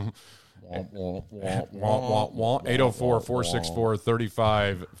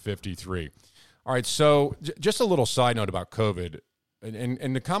 804-464-3553. All right, so just a little side note about COVID.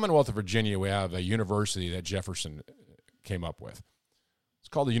 In the Commonwealth of Virginia, we have a university that Jefferson came up with. It's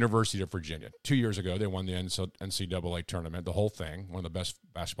called the University of Virginia. 2 years ago, they won the NCAA tournament, the whole thing, one of the best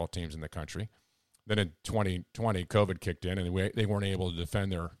basketball teams in the country. Then in 2020, COVID kicked in, and they weren't able to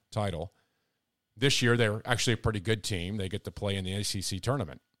defend their title. This year, they're actually a pretty good team. They get to play in the ACC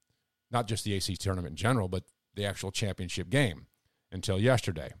tournament. Not just the ACC tournament in general, but the actual championship game until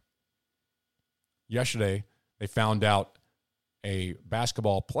yesterday. Yesterday, they found out a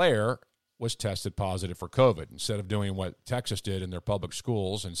basketball player was tested positive for COVID. Instead of doing what Texas did in their public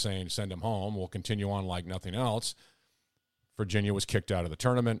schools and saying, send them home, we'll continue on like nothing else, Virginia was kicked out of the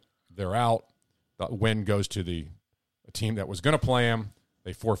tournament. They're out. The win goes to the team that was going to play them.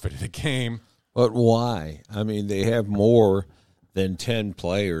 They forfeited the game. But why? I mean, they have more than 10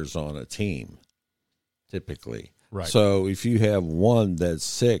 players on a team, typically. Right. So if you have one that's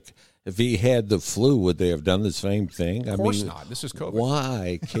sick, if he had the flu, would they have done the same thing? Of course not. This is COVID.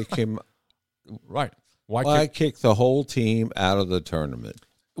 Why kick him? Right. Why kick the whole team out of the tournament?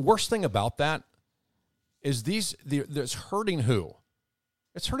 The worst thing about that is it's hurting who?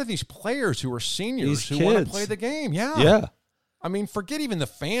 It's hurting these players who are seniors who want to play the game. Yeah. Yeah. I mean, forget even the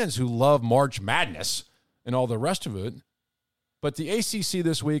fans who love March Madness and all the rest of it. But the ACC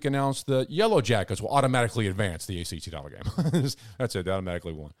this week announced the Yellow Jackets will automatically advance the ACC title game. That's it. They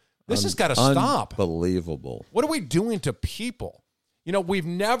automatically won. This has got to stop. Unbelievable. What are we doing to people? You know, we've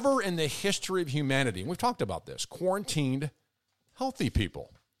never in the history of humanity, and we've talked about this, quarantined healthy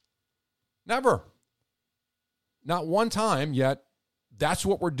people. Never. Not one time, yet that's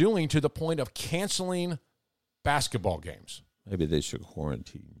what we're doing to the point of canceling basketball games. Maybe they should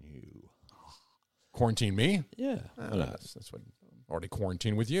quarantine you. Quarantine me? Yeah. That's what I'm already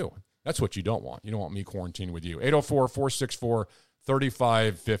quarantined with you. That's what you don't want. You don't want me quarantined with you.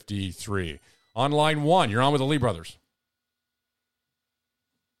 804-464-3553. On line one, you're on with the Lee brothers.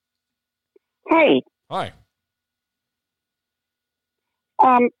 Hey. Hi.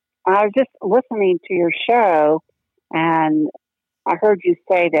 I was just listening to your show, and I heard you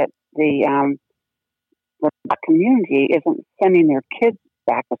say that the community isn't sending their kids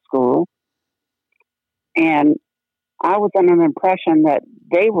back to school. And I was under the impression that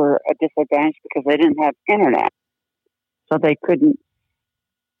they were a disadvantage because they didn't have internet. So they couldn't,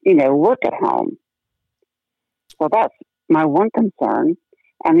 work at home. So that's my one concern.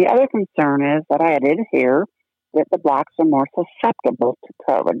 And the other concern is that I did hear that the blacks are more susceptible to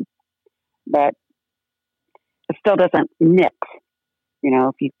COVID. But it still doesn't mix,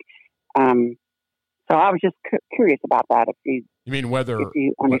 if you, so I was just curious about that. If you mean whether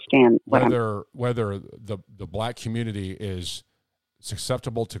you understand whether the black community is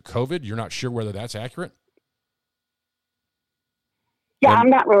susceptible to COVID? You're not sure whether that's accurate? Yeah, I'm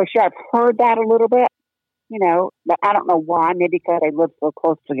not really sure. I've heard that a little bit, but I don't know why. Maybe because they live so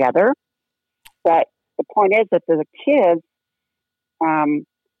close together. But the point is that the kids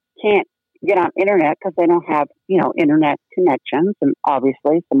can't get on internet because they don't have, internet connections, and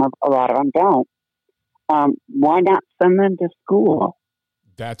obviously a lot of them don't. Why not send them to school?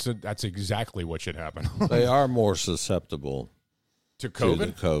 That's exactly what should happen. They are more susceptible to COVID. To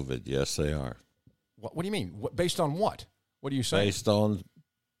the COVID, yes, they are. What do you mean? Based on what? What are you saying? Based on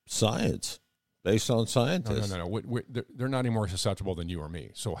science. Based on scientists. No. They're not any more susceptible than you or me.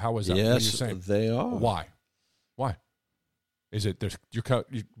 So how is that? Yes, what are you saying? they are. Why? Is it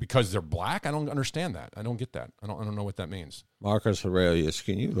because they're black? I don't understand that. I don't get that. I don't know what that means. Marcus Aurelius,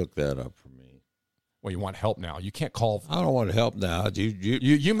 can you look that up for me? Well, you want help now. You can't call. I don't want help now. You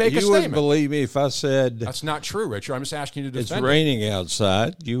make a statement. You wouldn't believe me if I said that's not true, Richard. I'm just asking you to defend. It's raining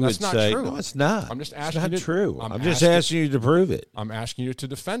outside. You that's would not say true. no, it's not. I'm just asking. It's not true. I'm just asking you to prove it. I'm asking you to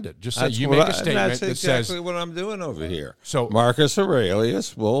defend it. Just say That's you make a that's statement that exactly says what I'm doing over here. So Marcus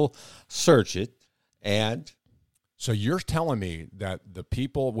Aurelius will search it, and so you're telling me that the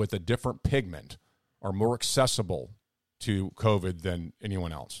people with a different pigment are more accessible to COVID than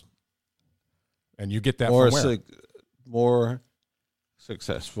anyone else. And you get that from where? More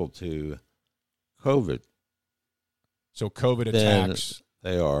successful to COVID. So COVID attacks.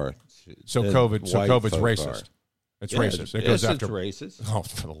 They are. So COVID's racist. It's racist. It goes after racist. Oh,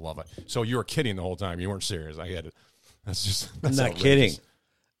 for the love of it! So you were kidding the whole time. You weren't serious. I get it. That's I'm not kidding.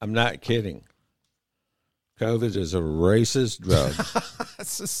 I'm not kidding. COVID is a racist drug.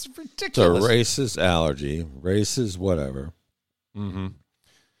 That's just ridiculous. It's a racist allergy. Racist whatever. Mm-hmm.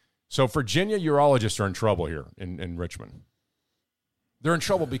 So Virginia urologists are in trouble here in Richmond. They're in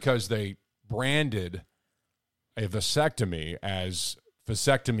trouble because they branded a vasectomy as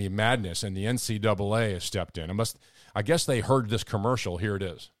Vasectomy Madness, and the NCAA has stepped in. I guess they heard this commercial. Here it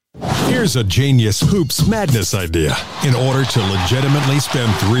is. Here's a genius Hoops Madness idea. In order to legitimately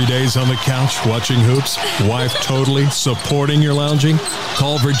spend 3 days on the couch watching hoops, wife totally supporting your lounging,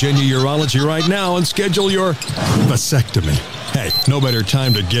 call Virginia Urology right now and schedule your vasectomy. Hey, no better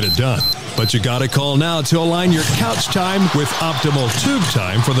time to get it done. But you gotta call now to align your couch time with optimal tube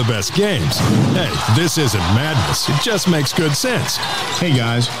time for the best games. Hey, this isn't madness. It just makes good sense. Hey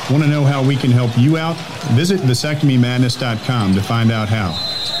guys, want to know how we can help you out? Visit vasectomymadness.com to find out how.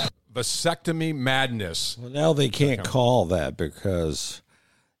 Vasectomy Madness. Well, now they can't call that because,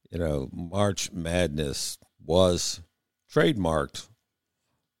 March Madness was trademarked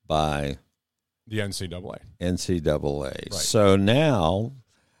by the NCAA. Right. So now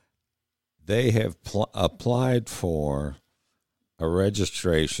they have applied for a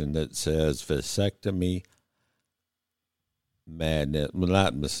registration that says Vasectomy Madness. Well,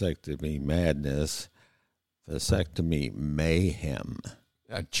 not Vasectomy Madness. Vasectomy Mayhem.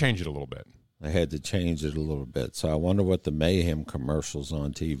 Change it a little bit. I had to change it a little bit. So I wonder what the Mayhem commercials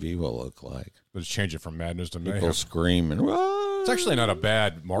on TV will look like. Let's change it from madness to mayhem. People screaming. It's actually not a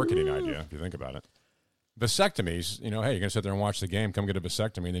bad marketing idea if you think about it. Vasectomies, hey, you're going to sit there and watch the game, come get a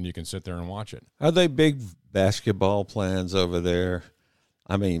vasectomy, and then you can sit there and watch it. Are they big basketball plans over there?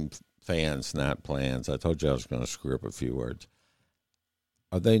 I mean, fans, not plans. I told you I was going to screw up a few words.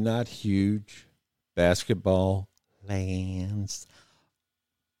 Are they not huge basketball plans?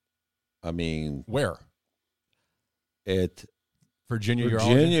 I mean, where? At Virginia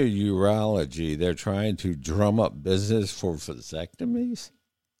Urology. They're trying to drum up business for vasectomies.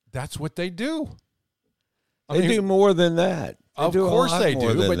 That's what they do. They do more than that. Of course they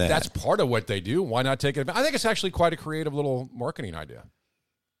do, but that's part of what they do. Why not take it? I think it's actually quite a creative little marketing idea.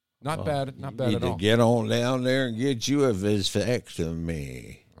 Not bad. Not bad at all. Get on down there and get you a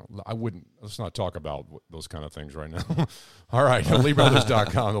vasectomy. I wouldn't. Let's not talk about those kind of things right now. All right.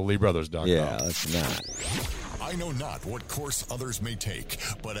 LeeBrothers.com. LeeBrothers.com. Yeah, let's not. I know not what course others may take,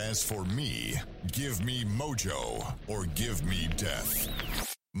 but as for me, give me mojo or give me death.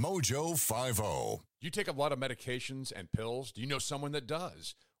 Mojo 50. You take a lot of medications and pills. Do you know someone that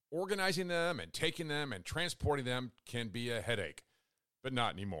does? Organizing them and taking them and transporting them can be a headache, but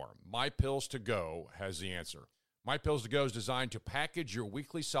not anymore. My Pills to Go has the answer. My Pills to Go is designed to package your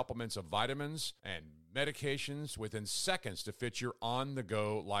weekly supplements of vitamins and medications within seconds to fit your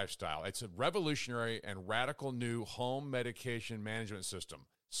on-the-go lifestyle. It's a revolutionary and radical new home medication management system.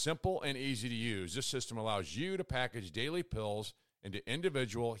 Simple and easy to use, this system allows you to package daily pills into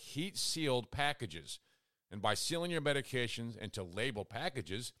individual heat-sealed packages. And by sealing your medications into labeled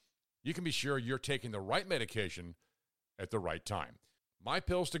packages, you can be sure you're taking the right medication at the right time. My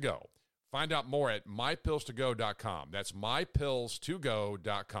Pills to Go. Find out more at mypillstogo.com. That's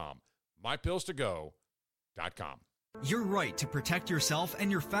mypillstogo.com. mypillstogo.com. Your right to protect yourself and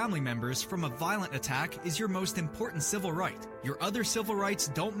your family members from a violent attack is your most important civil right. Your other civil rights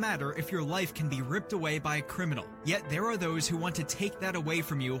don't matter if your life can be ripped away by a criminal. Yet there are those who want to take that away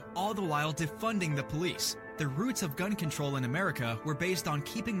from you, all the while defunding the police. The roots of gun control in America were based on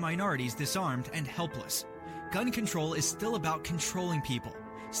keeping minorities disarmed and helpless. Gun control is still about controlling people.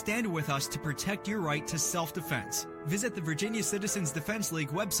 Stand with us to protect your right to self-defense. Visit the Virginia Citizens Defense League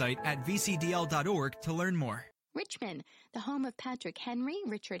website at vcdl.org to learn more. Richmond, the home of Patrick Henry,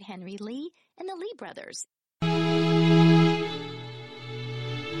 Richard Henry Lee, and the Lee brothers. Can't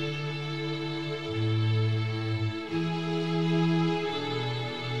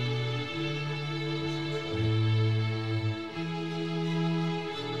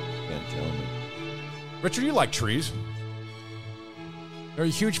tell me. Richard, you like trees. You're a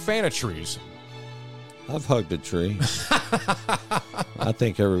huge fan of trees. I've hugged a tree. I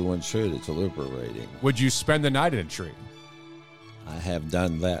think everyone should. It's liberating. Would you spend the night in a tree? I have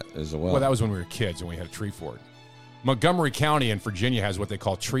done that as well. Well, that was when we were kids and we had a tree fort. Montgomery County in Virginia has what they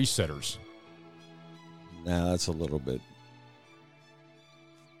call tree sitters. Now that's a little bit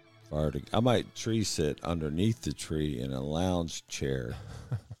far to. I might tree sit underneath the tree in a lounge chair.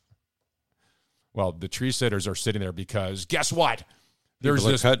 Well, the tree sitters are sitting there because guess what? People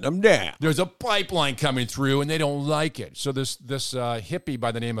are cutting them down. There's a pipeline coming through, and they don't like it. So this hippie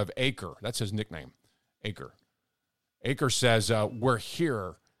by the name of Acre, that's his nickname, Acre. Acre says, we're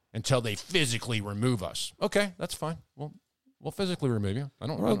here until they physically remove us. Okay, that's fine. We'll physically remove you. Why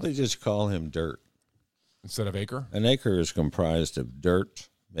don't they just call him Dirt? Instead of Acre? An acre is comprised of dirt,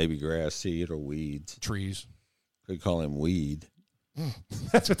 maybe grass seed or weeds. Trees. Could call him Weed.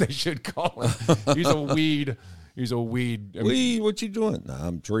 That's what they should call him. He's a weed. He's a weed. Weed, what you doing? Nah,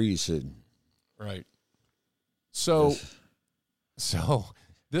 I'm tree sitting. Right. So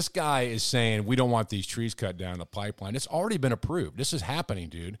this guy is saying we don't want these trees cut down the pipeline. It's already been approved. This is happening,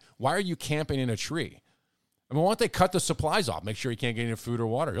 dude. Why are you camping in a tree? I mean, why don't they cut the supplies off? Make sure he can't get any food or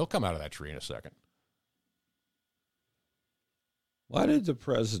water. He'll come out of that tree in a second. Why did the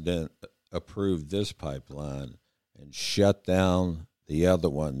president approve this pipeline and shut down the other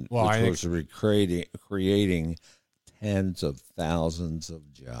one, which was creating tens of thousands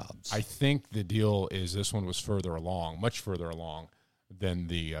of jobs? I think the deal is this one was further along, much further along than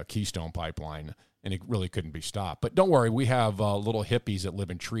the Keystone Pipeline, and it really couldn't be stopped. But don't worry, we have little hippies that live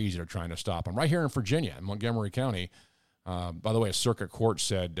in trees that are trying to stop them right here in Virginia, in Montgomery County. By the way, a circuit court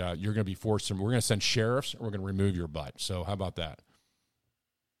said you're going to be forced to, we're going to send sheriffs, and we're going to remove your butt. So how about that?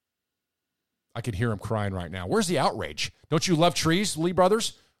 I could hear him crying right now. Where's the outrage? Don't you love trees, Lee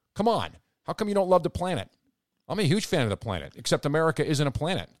brothers? Come on. How come you don't love the planet? I'm a huge fan of the planet, except America isn't a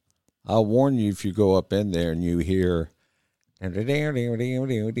planet. I'll warn you if you go up in there and you hear... Yeah,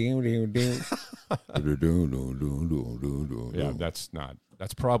 that's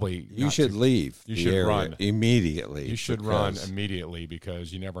probably... You should leave. You should run. Immediately. You should run immediately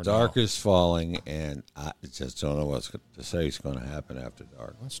because you never know. Dark is falling, and I just don't know what to say is going to happen after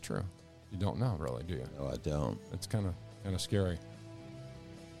dark. That's true. You don't know, really, do you? No, I don't. It's kind of scary.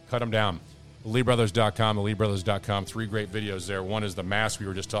 Cut them down. TheLeeBrothers.com, TheLeeBrothers.com. 3 great videos there. One is the mask we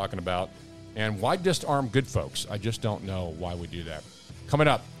were just talking about. And why disarm good folks? I just don't know why we do that. Coming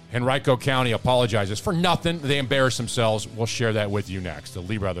up, Henrico County apologizes for nothing. They embarrass themselves. We'll share that with you next.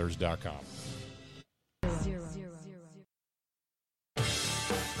 TheLeeBrothers.com.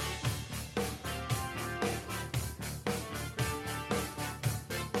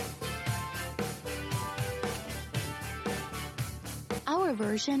 Our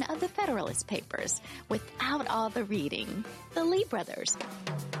version of the Federalist Papers, without all the reading. The Lee brothers.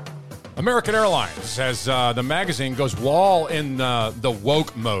 American Airlines says the magazine goes wall in the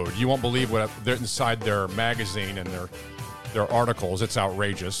woke mode. You won't believe what they're inside their magazine and their articles. It's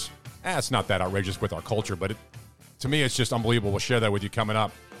outrageous. It's not that outrageous with our culture, but to me, it's just unbelievable. We'll share that with you coming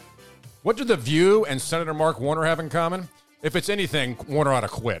up. What do The View and Senator Mark Warner have in common? If it's anything, Warner ought to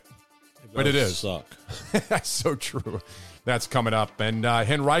quit. But it is. Suck. That's so true. That's coming up. And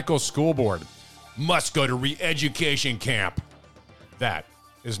Henrico School Board must go to re-education camp. That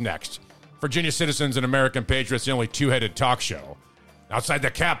is next. Virginia Citizens and American Patriots, the only two-headed talk show outside the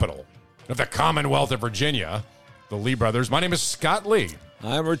capital of the Commonwealth of Virginia, the Lee brothers. My name is Scott Lee.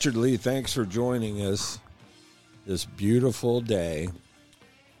 I'm Richard Lee. Thanks for joining us this beautiful day.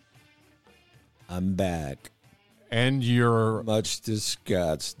 I'm back. And you're much to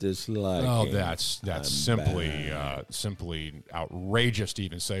Scott's disliking. Oh, that's simply outrageous to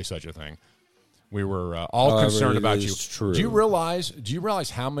even say such a thing. We were all concerned about you. True. Do you realize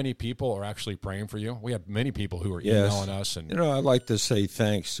how many people are actually praying for you? We have many people who are emailing us, and I'd like to say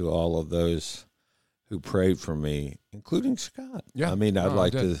thanks to all of those who prayed for me, including Scott. Yeah, I mean, I'd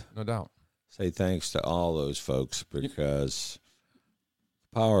like to no doubt say thanks to all those folks because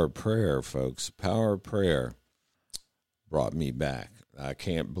power of prayer, folks, power of prayer brought me back. I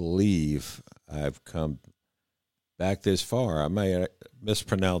can't believe I've come back this far. I may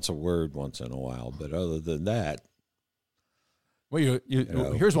mispronounce a word once in a while, but other than that, Well,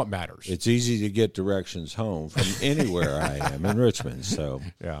 here's what matters. It's easy to get directions home from anywhere I am in Richmond. So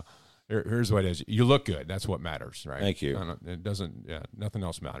yeah, here's what it is. You look good. That's what matters, right? Thank you. It doesn't. Yeah, nothing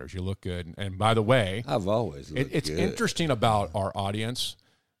else matters. You look good. And by the way, I've always looked it's good. interesting about our audience.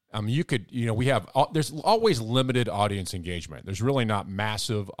 There's always limited audience engagement. There's really not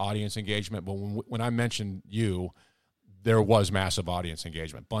massive audience engagement. But when I mentioned you, there was massive audience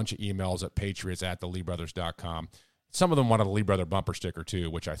engagement. Bunch of emails at patriots@theleebrothers.com. Some of them wanted a Lee Brother bumper sticker too,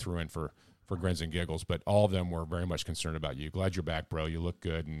 which I threw in for grins and giggles. But all of them were very much concerned about you. Glad you're back, bro. You look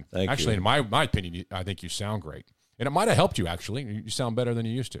good. And actually, in my opinion, I think you sound great. And it might have helped you, actually. You sound better than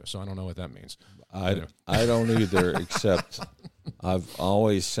you used to. So I don't know what that means. I don't either, except I've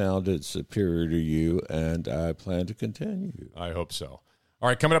always sounded superior to you, and I plan to continue. I hope so. All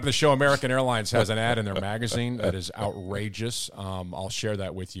right, coming up in the show, American Airlines has an ad in their magazine that is outrageous. I'll share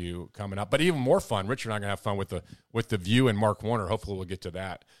that with you coming up. But even more fun, Richard and I are going to have fun with the View and Mark Warner. Hopefully we'll get to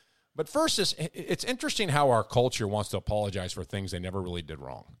that. But first, it's interesting how our culture wants to apologize for things they never really did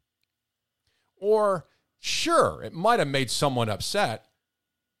wrong. Or, sure, it might have made someone upset,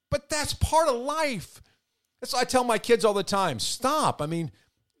 but that's part of life. That's what I tell my kids all the time. Stop. I mean,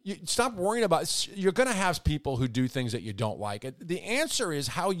 stop worrying about it. You're going to have people who do things that you don't like. The answer is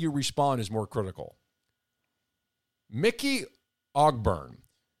how you respond is more critical. Mickey Ogburn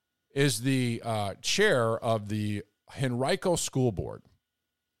is the chair of the Henrico School Board.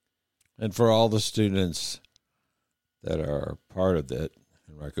 And for all the students that are part of that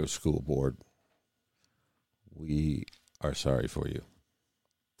Henrico School Board, we are sorry for you.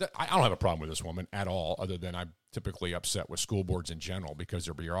 I don't have a problem with this woman at all, other than I'm typically upset with school boards in general because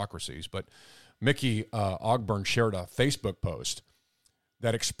they're bureaucracies. But Mickey Ogburn shared a Facebook post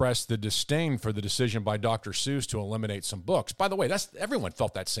that expressed the disdain for the decision by Dr. Seuss to eliminate some books. By the way, everyone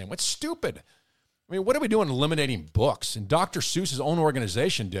felt that same way. It's stupid. I mean, what are we doing eliminating books? And Dr. Seuss's own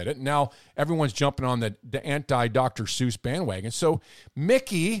organization did it. Now everyone's jumping on the anti-Dr. Seuss bandwagon. So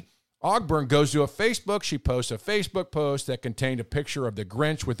Mickey Ogburn goes to a Facebook. She posts a Facebook post that contained a picture of the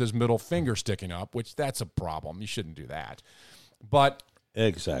Grinch with his middle finger sticking up, which that's a problem. You shouldn't do that. But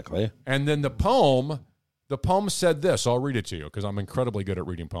exactly. And then the poem said this. I'll read it to you because I'm incredibly good at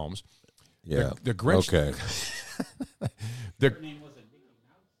reading poems. Yeah. The Grinch. Okay.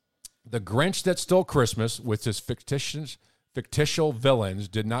 The Grinch that stole Christmas with his fictitious villains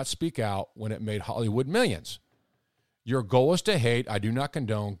did not speak out when it made Hollywood millions. Your goal is to hate. I do not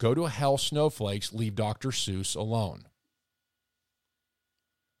condone. Go to hell, snowflakes. Leave Dr. Seuss alone.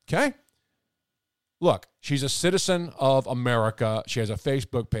 Okay? Look, she's a citizen of America. She has a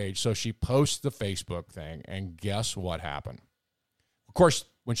Facebook page, so she posts the Facebook thing, and guess what happened? Of course,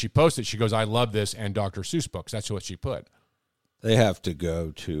 when she posted, she goes, I love this and Dr. Seuss books. That's what she put. They have to go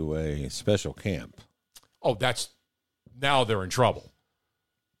to a special camp. Oh, now they're in trouble.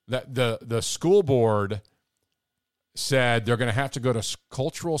 The school board said they're going to have to go to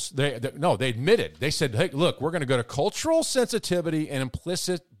cultural. They admitted. They said, hey, look, we're going to go to cultural sensitivity and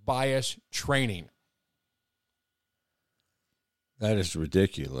implicit bias training. That is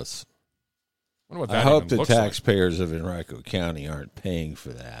ridiculous. I hope the taxpayers of Henrico County aren't paying for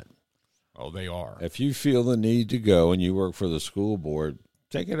that. Oh, they are. If you feel the need to go and you work for the school board,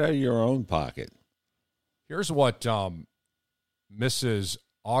 take it out of your own pocket. Here's what Mrs.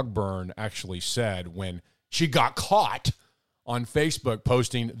 Ogburn actually said when she got caught on Facebook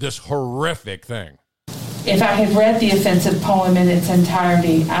posting this horrific thing. If I had read the offensive poem in its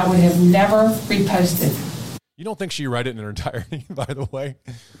entirety, I would have never reposted. You don't think she read it in her entirety, by the way?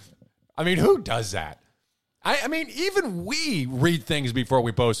 I mean, who does that? I mean, even we read things before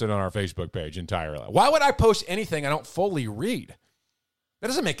we post it on our Facebook page entirely. Why would I post anything I don't fully read? That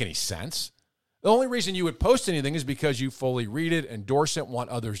doesn't make any sense. The only reason you would post anything is because you fully read it, endorse it, want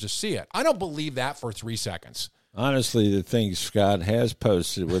others to see it. I don't believe that for 3 seconds. Honestly, the things Scott has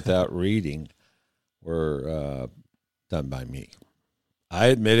posted without reading were done by me. I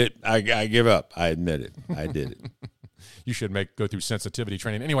admit it. I give up. I admit it. I did it. You should go through sensitivity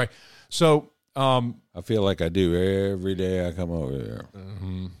training. Anyway, so... I feel like I do every day I come over there.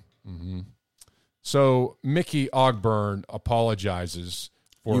 Mm-hmm, mm-hmm. So Mickey Ogburn apologizes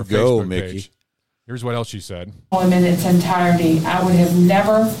for her Facebook Mickey. page. Here's what else she said. Poem in its entirety, I would have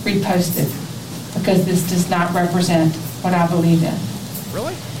never reposted because this does not represent what I believe in.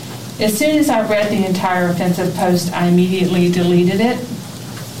 Really? As soon as I read the entire offensive post, I immediately deleted it.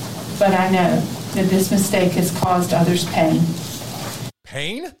 But I know that this mistake has caused others pain.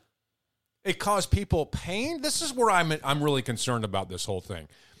 Pain? It caused people pain? This is where I'm really concerned about this whole thing.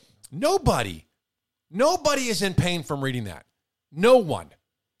 Nobody is in pain from reading that. No one.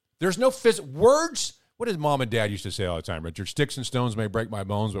 There's no words. what did Mom and Dad used to say all the time, Richard? Sticks and stones may break my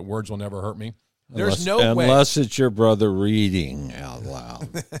bones, but words will never hurt me. There's no way. Unless it's your brother reading out loud.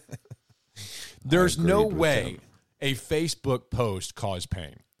 There's no way a Facebook post caused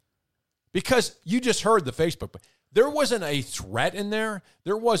pain. Because you just heard the Facebook. There wasn't a threat in there.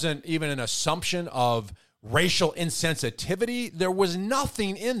 There wasn't even an assumption of racial insensitivity. There was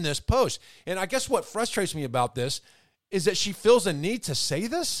nothing in this post. And I guess what frustrates me about this is that she feels a need to say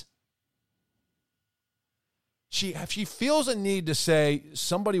this. She feels a need to say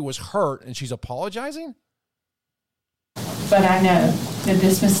somebody was hurt and she's apologizing. But I know that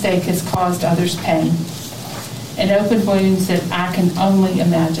this mistake has caused others pain and opened wounds that I can only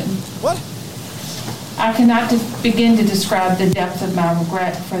imagine. What? I cannot begin to describe the depth of my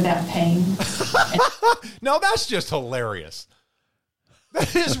regret for that pain. No, that's just hilarious.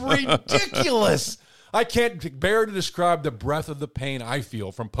 That is ridiculous. I can't bear to describe the breadth of the pain I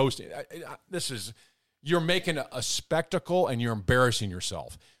feel from posting. You're making a spectacle and you're embarrassing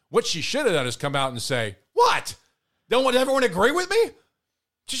yourself. What she should have done is come out and say, what? Don't everyone agree with me?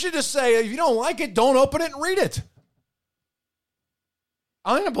 She should just say, if you don't like it, don't open it and read it.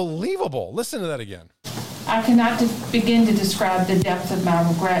 Unbelievable. Listen to that again. I cannot begin to describe the depth of my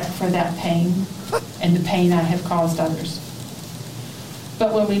regret for that pain and the pain I have caused others.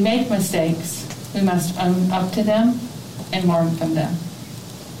 But when we make mistakes, we must own up to them and learn from them.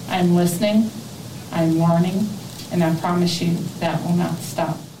 I'm listening, I'm learning, and I promise you that will not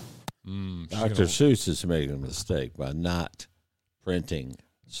stop. Dr. Seuss is making a mistake by not printing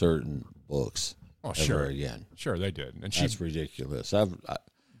certain books ever again. Sure, they did. And that's ridiculous.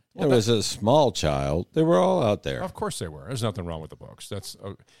 As a small child, they were all out there. Of course they were. There's nothing wrong with the books.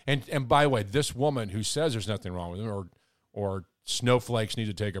 And by the way, this woman who says there's nothing wrong with them or snowflakes need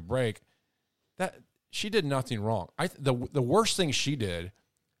to take a break, that she did nothing wrong. The worst thing she did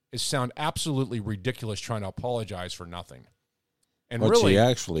is sound absolutely ridiculous trying to apologize for nothing. And what really, she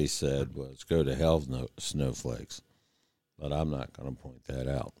actually said was, go to hell, snowflakes. But I'm not going to point that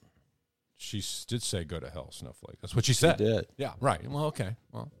out. She did say, go to hell, snowflake. That's what she said. She did. Yeah, right. Well, okay.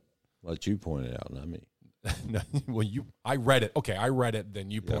 Well, but you pointed out, not me. No, well, I read it. Okay, I read it,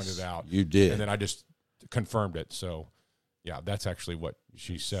 then you pointed it out. You did. And then I just confirmed it. So, yeah, that's actually what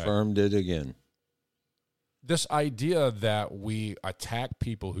she said. Confirmed it again. This idea that we attack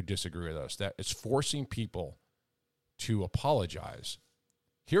people who disagree with us, that it's forcing people to apologize.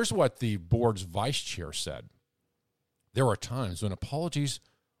 Here's what the board's vice chair said. There are times when apologies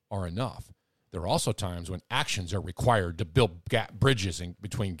are enough. There are also times when actions are required to build bridges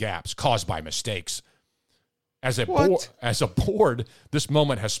between gaps caused by mistakes. As a board, this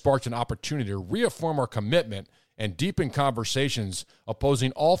moment has sparked an opportunity to reaffirm our commitment and deepen conversations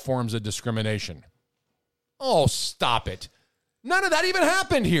opposing all forms of discrimination. Oh, stop it. None of that even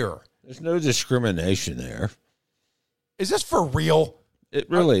happened here. There's no discrimination there. Is this for real? It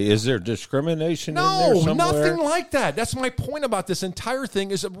really is. There discrimination in there somewhere? No, nothing like that. That's my point about this entire thing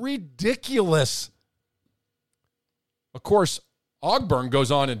is ridiculous. Of course, Ogburn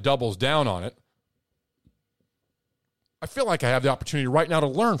goes on and doubles down on it. I feel like I have the opportunity right now to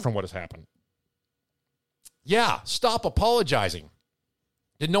learn from what has happened. Yeah, stop apologizing.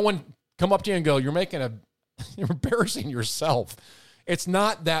 Did no one come up to you and go, you're embarrassing yourself. It's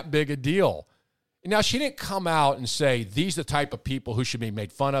not that big a deal. Now, she didn't come out and say, these are the type of people who should be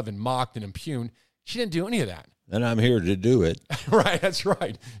made fun of and mocked and impugned. She didn't do any of that. And I'm here to do it. Right, that's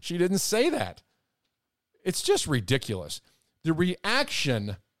right. She didn't say that. It's just ridiculous. The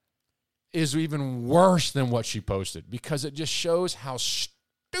reaction is even worse than what she posted because it just shows how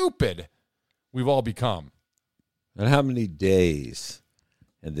stupid we've all become. And how many days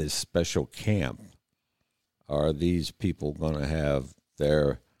in this special camp are these people going to have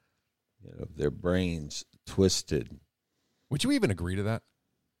their brains twisted? Would you even agree to that?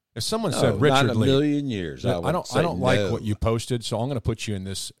 If someone said, Richard not a Lee, million years, I don't like what you posted, so I'm going to put you in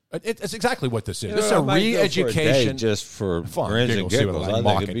this. It's exactly what this is. This is a re-education, just for fun. grins and giggles. I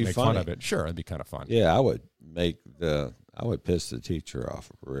think it'd be make funny. Fun of it. Sure, it'd be kind of fun. Yeah, I would piss the teacher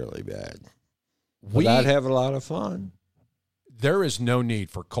off really bad. But I'd have a lot of fun. There is no need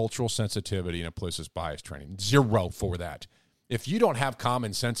for cultural sensitivity and implicit bias training. Zero for that. If you don't have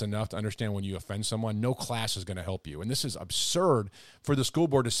common sense enough to understand when you offend someone, no class is going to help you. And this is absurd for the school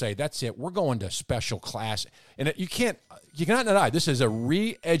board to say, that's it, we're going to special class. And you cannot deny, this is a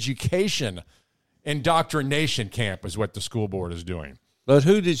re-education indoctrination camp is what the school board is doing. But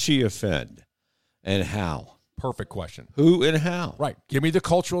who did she offend and how? Perfect question. Who and how? Right. Give me the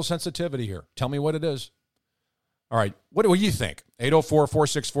cultural sensitivity here. Tell me what it is. All right. What do you think?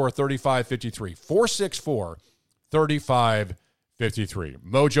 804-464-3553. 464-3553.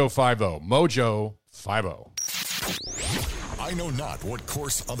 Mojo 50. Mojo I know not what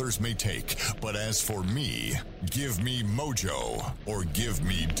course others may take, but as for me, give me mojo or give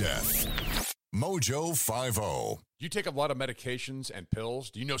me death. Mojo 50. You take a lot of medications and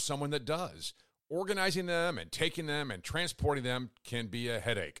pills. Do you know someone that does? Organizing them and taking them and transporting them can be a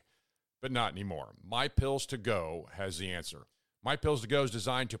headache, but not anymore. My Pills to Go has the answer. My Pills to Go is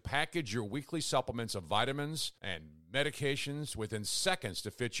designed to package your weekly supplements of vitamins and medications within seconds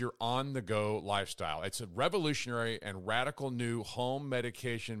to fit your on-the-go lifestyle. It's a revolutionary and radical new home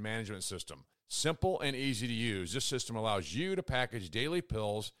medication management system. Simple and easy to use, this system allows you to package daily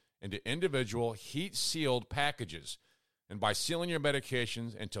pills into individual heat-sealed packages. And by sealing your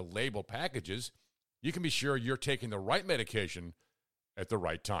medications into labeled packages, you can be sure you're taking the right medication at the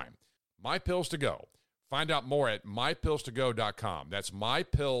right time. My Pills to Go. Find out more at mypillstogo.com. That's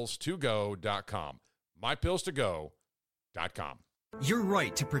mypillstogo.com. mypillstogo.com. Your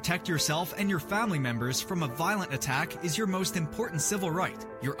right to protect yourself and your family members from a violent attack is your most important civil right.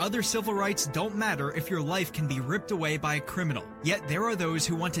 Your other civil rights don't matter if your life can be ripped away by a criminal. Yet there are those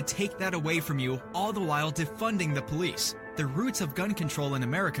who want to take that away from you, all the while defunding the police. The roots of gun control in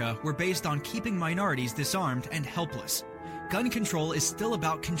America were based on keeping minorities disarmed and helpless. Gun control is still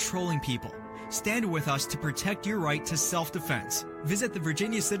about controlling people. Stand with us to protect your right to self-defense. Visit the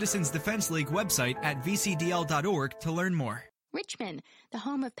Virginia Citizens Defense League website at vcdl.org to learn more. Richmond, the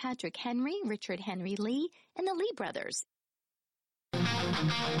home of Patrick Henry, Richard Henry Lee, and the Lee brothers.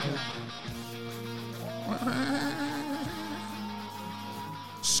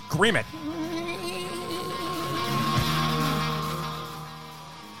 Scream it.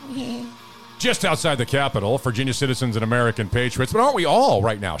 Just outside the Capitol, Virginia citizens and American patriots. But aren't we all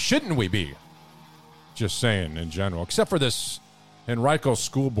right now? Shouldn't we be? Just saying in general. Except for this Henrico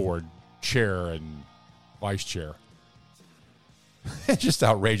school board chair and vice chair. It's just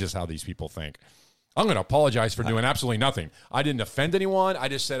outrageous how these people think. I'm going to apologize for doing absolutely nothing. I didn't offend anyone. I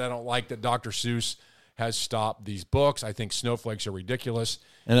just said I don't like that Dr. Seuss has stopped these books. I think snowflakes are ridiculous.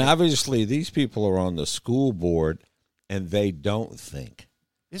 And obviously, these people are on the school board, and they don't think.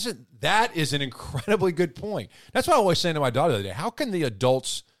 That is an incredibly good point. That's what I was saying to my daughter the other day. How can the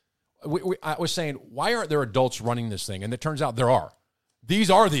adults, I was saying, why aren't there adults running this thing? And it turns out there are. These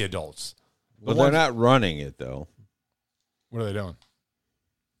are the adults. Well, they're not running it, though. What are they doing?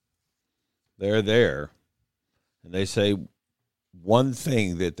 They're there, and they say one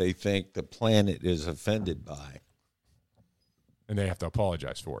thing that they think the planet is offended by. And they have to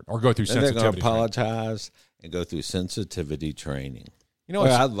apologize for it or go through then sensitivity they're going to apologize training. and go through sensitivity training. You know,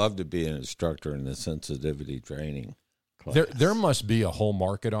 I'd love to be an instructor in the sensitivity training class. There must be a whole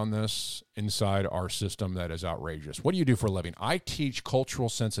market on this inside our system that is outrageous. What do you do for a living? I teach cultural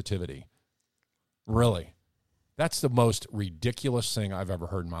sensitivity. Really? That's the most ridiculous thing I've ever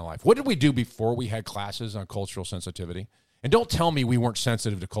heard in my life. What did we do before we had classes on cultural sensitivity? And don't tell me we weren't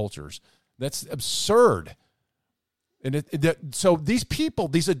sensitive to cultures. That's absurd. And so these people,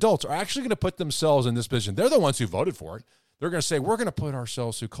 these adults, are actually going to put themselves in this position. They're the ones who voted for it. They're going to say, we're going to put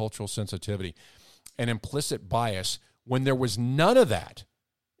ourselves through cultural sensitivity and implicit bias when there was none of that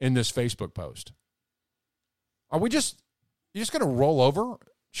in this Facebook post. Are we just, you're just going to roll over,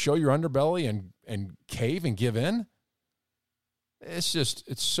 show your underbelly and cave and give in? It's just,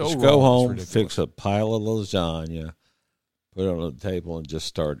 it's so just wrong. Go home, fix a pile of lasagna, put it on the table, and just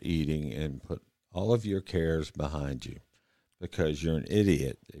start eating and put all of your cares behind you, because you're an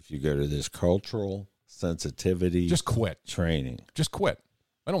idiot if you go to this cultural sensitivity just quit training. Just quit.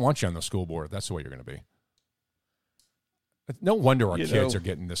 I don't want you on the school board if that's the way you're going to be. No wonder our kids are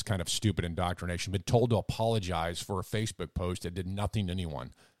getting this kind of stupid indoctrination, been told to apologize for a Facebook post that did nothing to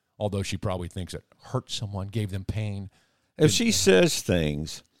anyone, although she probably thinks it hurt someone, gave them pain. If she says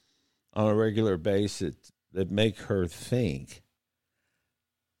things on a regular basis that make her think,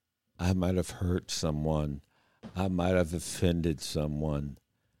 I might have hurt someone, I might have offended someone,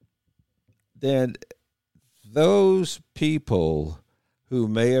 then those people who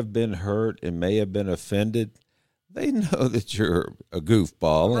may have been hurt and may have been offended, they know that you're a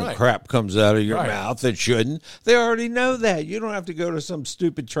goofball and crap comes out of your mouth that shouldn't. They already know that. You don't have to go to some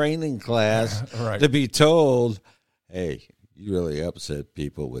stupid training class to be told, hey, you really upset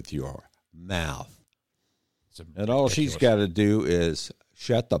people with your mouth. And all she's got to do is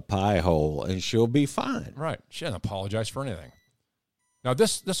shut the pie hole and she'll be fine. Right. She doesn't apologize for anything. Now,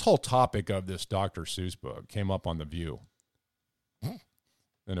 this whole topic of this Dr. Seuss book came up on The View.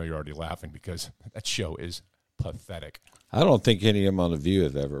 I know you're already laughing because that show is pathetic. I don't think any of them on The View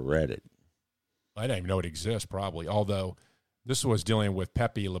have ever read it. I didn't even know it exists, probably. Although this was dealing with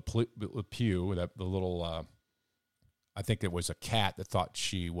Pepe Le Pew, the little, I think it was a cat that thought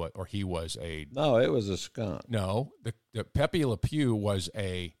she was, or he was a. No, it was a skunk. No, the Pepe Le Pew was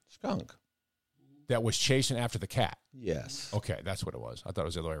a skunk that was chasing after the cat. Yes. Okay, that's what it was. I thought it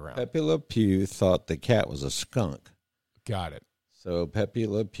was the other way around. Pepe Le Pew thought the cat was a skunk. Got it. So Pepe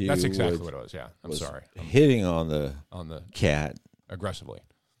Le Pew. That's exactly what it was. Yeah, I'm sorry. Hitting on the cat aggressively.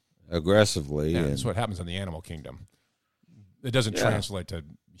 Yeah, that's what happens in the animal kingdom. It doesn't translate to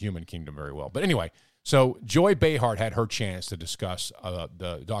human kingdom very well. But anyway, so Joy Behar had her chance to discuss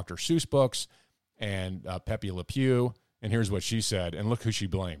the Dr. Seuss books and Pepe Le Pew, and here's what she said, and look who she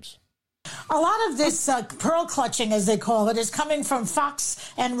blames. A lot of this pearl clutching, as they call it, is coming from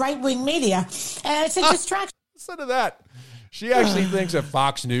Fox and right-wing media, and it's a distraction. Listen to that. She actually thinks that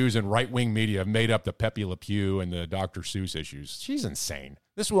Fox News and right-wing media made up the Pepe Le Pew and the Dr. Seuss issues. She's insane.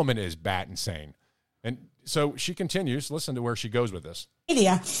 This woman is bat insane. And so she continues. Listen to where she goes with this.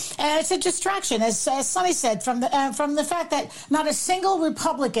 Media, and it's a distraction, as Sonny said, from the fact that not a single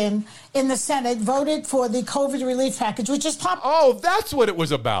Republican in the Senate voted for the COVID relief package, which is top. Oh, that's what it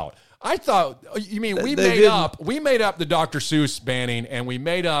was about. I thought you mean we made up the Dr. Seuss banning, and we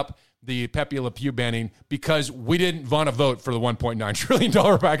made up the Pepe Le Pew banning because we didn't want to vote for the $1.9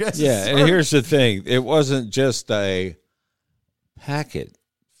 trillion package. Yeah, and here's the thing. It wasn't just a packet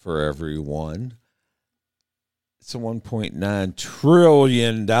for everyone. It's a $1.9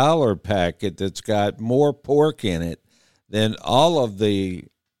 trillion packet that's got more pork in it than all of the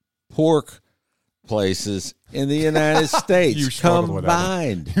pork places in the United States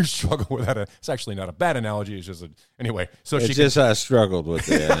combined. You struggle with that. It's actually not a bad analogy. It's just anyway. So it's just I struggled with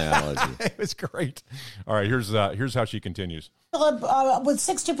the analogy. It was great. All right, here's how she continues. With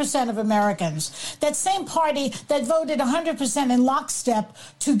 60% of Americans, that same party that voted 100% in lockstep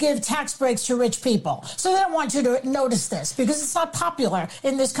to give tax breaks to rich people. So they don't want you to notice this because it's not popular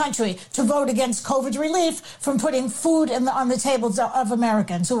in this country to vote against COVID relief from putting food on the tables of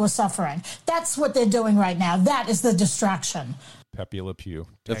Americans who are suffering. That's what they're doing right now. That is the distraction. Pepe Le Pew.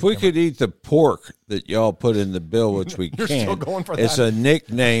 If we could eat the pork that y'all put in the bill, which we You're can't, still going for it's that. a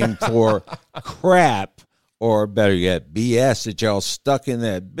nickname for crap, or better yet, BS that y'all stuck in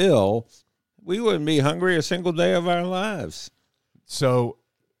that bill, we wouldn't be hungry a single day of our lives. So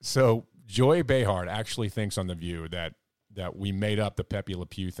Joy Behar actually thinks on The View that we made up the Pepe Le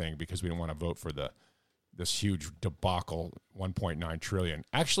Pew thing because we didn't want to vote for this huge debacle, $1.9 trillion.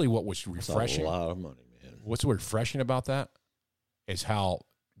 Actually, what was refreshing, that's a lot of money, man. What's refreshing about that is how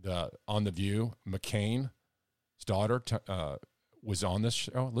on The View, McCain's daughter was on this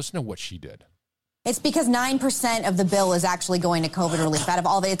show. Listen to what she did. It's because 9% of the bill is actually going to COVID relief. Out of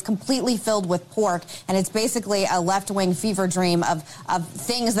all that, it's completely filled with pork, and it's basically a left-wing fever dream of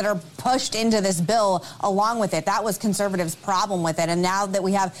things that are pushed into this bill along with it. That was conservatives' problem with it, and now that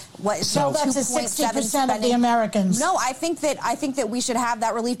we have So that's 60% of the Americans. No, I think that we should have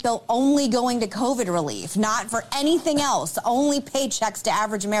that relief bill only going to COVID relief, not for anything else. Only paychecks to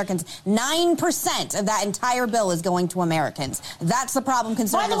average Americans. 9% of that entire bill is going to Americans. That's the problem.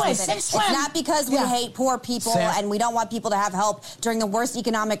 Conservatives By the way, with it. since It's when- not because we hate poor people and we don't want people to have help during the worst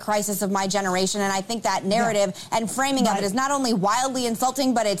economic crisis of my generation. And I think that narrative and framing of it is not only wildly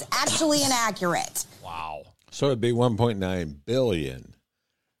insulting, but it's actually inaccurate. Wow. So it'd be $1.9 billion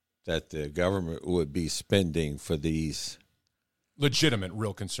that the government would be spending for these legitimate,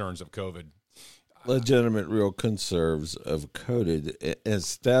 real concerns of COVID. Legitimate, real concerns of COVID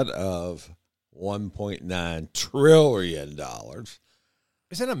instead of $1.9 trillion.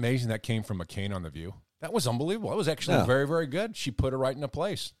 Isn't it amazing that came from McCain on The View? That was unbelievable. That was actually very, very good. She put it right into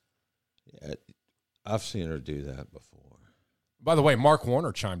place. Yeah, I've seen her do that before. By the way, Mark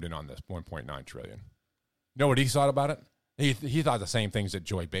Warner chimed in on this $1.9 trillion. You know what he thought about it? He thought the same things that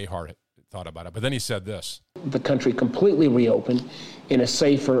Joy Behar thought about it. But then he said this. The country completely reopened in a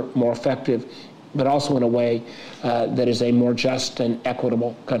safer, more effective, but also in a way that is a more just and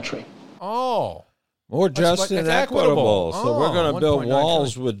equitable country. Oh. More just and equitable. So we're going to build 1.9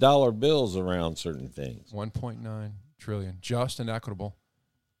 walls with dollar bills around certain things. 1.9 trillion. Just and equitable.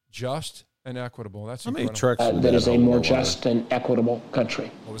 Just and equitable. That's how many incredible. trucks would That that is a hold, more I wonder? just and equitable country.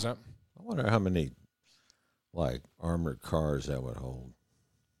 What was that? I wonder how many, armored cars that would hold.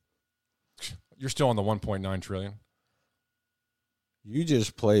 You're still on the 1.9 trillion? You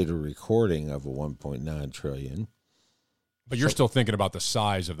just played a recording of a 1.9 trillion. But you're still thinking about the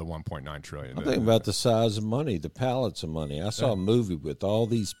size of the 1.9 trillion. I'm thinking about the size of money, the pallets of money. I saw a movie with all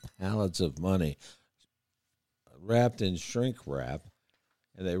these pallets of money wrapped in shrink wrap,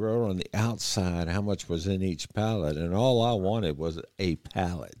 and they wrote on the outside how much was in each pallet, and all I wanted was a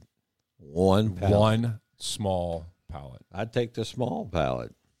pallet. One pallet. One small pallet. I'd take the small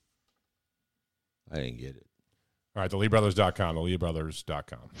pallet. I didn't get it. All right, theleebrothers.com,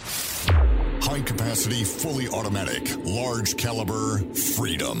 theleebrothers.com. High capacity, fully automatic, large caliber,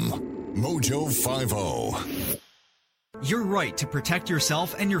 freedom. Mojo 50. Your right to protect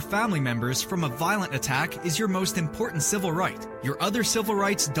yourself and your family members from a violent attack is your most important civil right. Your other civil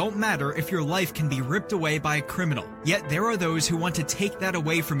rights don't matter if your life can be ripped away by a criminal. Yet there are those who want to take that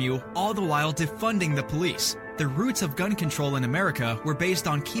away from you, all the while defunding the police. The roots of gun control in America were based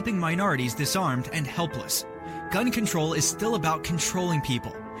on keeping minorities disarmed and helpless. Gun control is still about controlling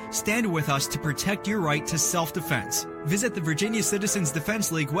people. Stand with us to protect your right to self-defense. Visit the Virginia Citizens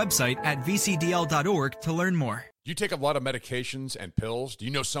Defense League website at vcdl.org to learn more. Do you take a lot of medications and pills? Do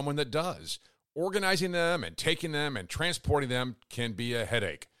you know someone that does? Organizing them and taking them and transporting them can be a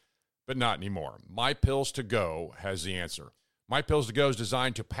headache, but not anymore. My Pills to Go has the answer. My Pills to Go is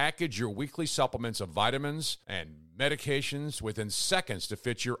designed to package your weekly supplements of vitamins and medications within seconds to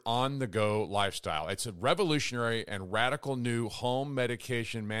fit your on-the-go lifestyle. It's a revolutionary and radical new home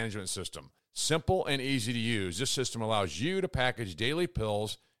medication management system. Simple and easy to use, this system allows you to package daily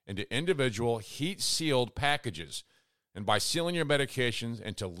pills into individual heat-sealed packages. And by sealing your medications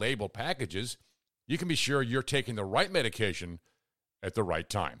into labeled packages, you can be sure you're taking the right medication at the right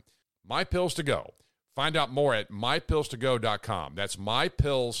time. My Pills to Go. Find out more at mypillstogo.com. That's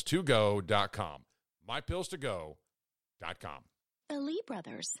mypillstogo.com. mypillstogo.com. The Lee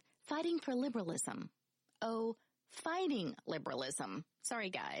brothers, fighting for liberalism. Oh, fighting liberalism. Sorry,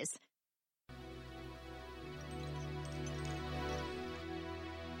 guys.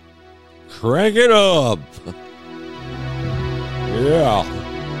 Crank it up. Yeah.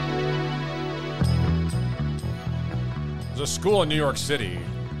 There's a school in New York City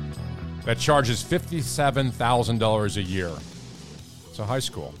that charges $57,000 a year. It's a high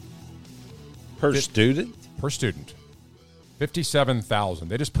school. Per student? Per student. $57,000.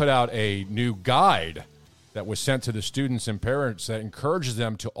 They just put out a new guide that was sent to the students and parents that encourages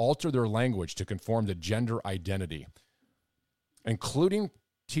them to alter their language to conform to gender identity, including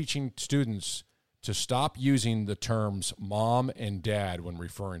teaching students to stop using the terms mom and dad when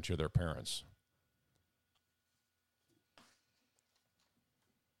referring to their parents.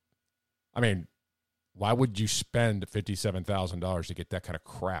 I mean, why would you spend $57,000 to get that kind of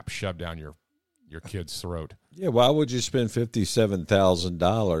crap shoved down your kid's throat? Yeah, why would you spend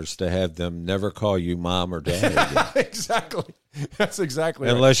 $57,000 to have them never call you mom or dad again? Exactly. That's exactly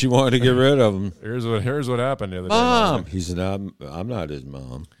Unless right. you wanted to get rid of them. Here's what happened the other Mom. day. He said, I'm not his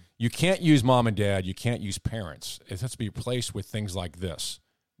mom. You can't use mom and dad. You can't use parents. It has to be replaced with things like this: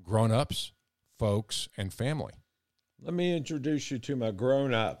 grown-ups, folks, and family. Let me introduce you to my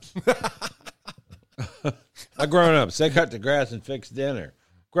grown-ups. My grown-ups. They cut the grass and fix dinner.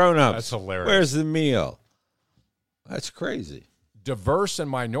 Grown-ups. That's hilarious. Where's the meal? That's crazy. Diverse and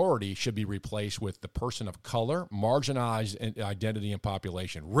minority should be replaced with the person of color, marginalized identity and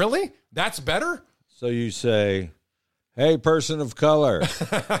population. Really? That's better? So you say, hey, person of color.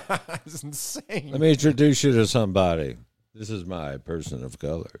 That's insane. Let me introduce you to somebody. This is my person of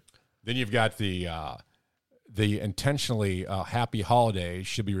color. Then you've got the intentionally happy holidays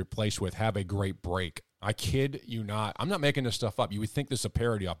should be replaced with have a great break. I kid you not. I'm not making this stuff up. You would think this is a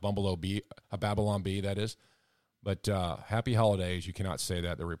parody off Babylon Bee, that is. But happy holidays, you cannot say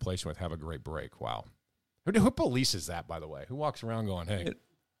that. They're replacing with have a great break. Wow. Who polices that, by the way? Who walks around going, hey?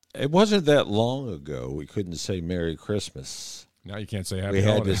 It wasn't that long ago we couldn't say Merry Christmas. Now you can't say happy We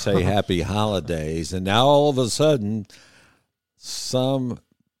had to say happy holidays. And now all of a sudden, some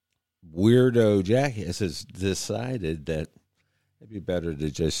weirdo jackass has decided that it'd be better to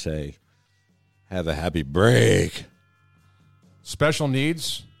just say, have a happy break. Special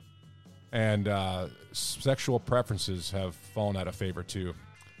needs and sexual preferences have fallen out of favor, too.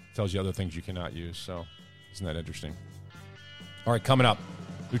 Tells you other things you cannot use. So isn't that interesting? All right, coming up,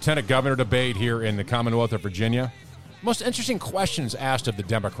 Lieutenant Governor debate here in the Commonwealth of Virginia. Most interesting questions asked of the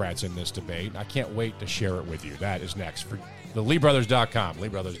Democrats in this debate. I can't wait to share it with you. That is next for the LeeBrothers.com.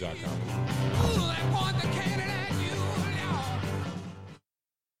 LeeBrothers.com.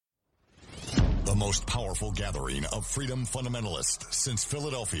 The most powerful gathering of freedom fundamentalists since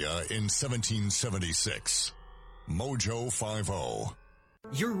Philadelphia in 1776. Mojo 50.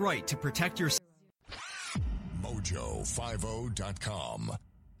 Your right to protect yourself. Mojo50.com.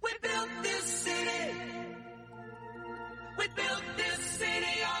 We built this city. We built this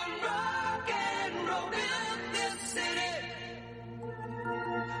city on rock and roll. Built this city.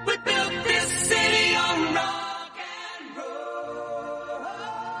 We built this city on rock and roll.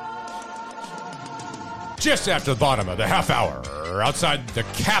 Just after the bottom of the half hour, outside the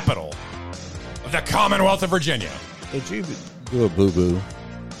capital of the Commonwealth of Virginia. Did you do a boo-boo?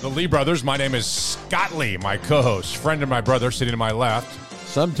 The Lee Brothers. My name is Scott Lee, my co-host, friend of my brother sitting to my left.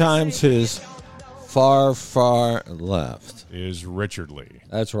 Sometimes his far, far left is Richard Lee.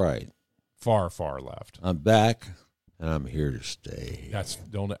 That's right. Far, far left. I'm back, and I'm here to stay.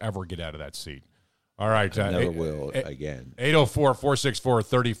 Don't ever get out of that seat. All right. I never will again.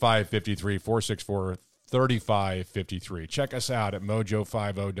 804-464-3553, 464-3553. Check us out at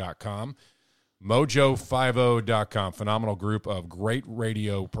mojo50.com. Mojo50.com. Phenomenal group of great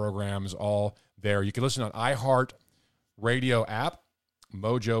radio programs all there. You can listen on iHeart Radio app,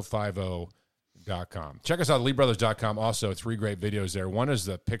 mojo50.com. Check us out at leebrothers.com. Also, 3 great videos there. One is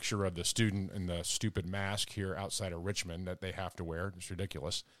the picture of the student in the stupid mask here outside of Richmond that they have to wear. It's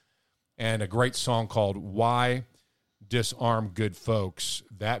ridiculous. And a great song called Why Disarm Good Folks.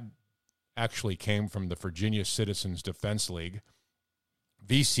 That actually came from the Virginia Citizens Defense League.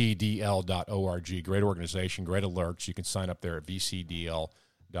 VCDL.org. Great organization, great alerts. You can sign up there at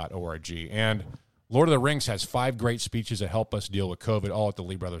VCDL.org. And Lord of the Rings has 5 great speeches that help us deal with COVID, all at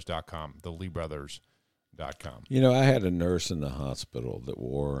theleebrothers.com. Theleebrothers.com. You know, I had a nurse in the hospital that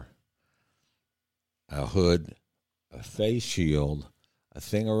wore a hood, a face shield, a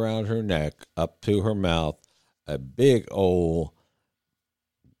thing around her neck, up to her mouth, a big old,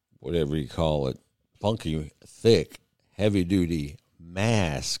 whatever you call it, funky, thick, heavy-duty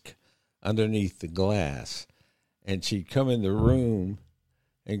mask underneath the glass. And she'd come in the room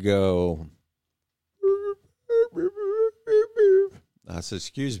and go, I said,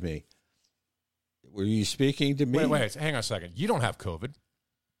 excuse me, were you speaking to me? Wait, hang on a second. You don't have COVID.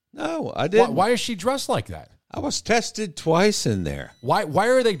 No, I didn't. Why is she dressed like that? I was tested twice in there. Why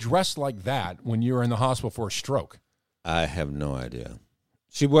are they dressed like that when you were in the hospital for a stroke? I have no idea.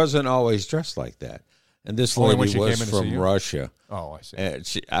 She wasn't always dressed like that. And this Only when lady she was came in to see from you? Russia. Oh, I see. And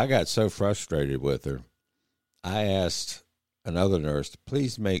I got so frustrated with her. I asked another nurse to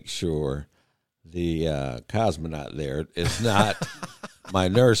please make sure the cosmonaut there is not my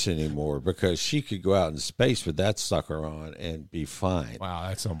nurse anymore, because she could go out in space with that sucker on and be fine. Wow,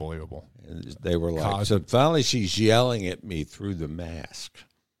 that's unbelievable. And they were like, so finally she's yelling at me through the mask,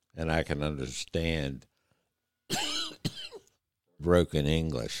 and I can understand broken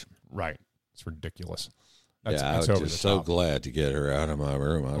English. Right. It's ridiculous. I was over just the so top. glad to get her out of my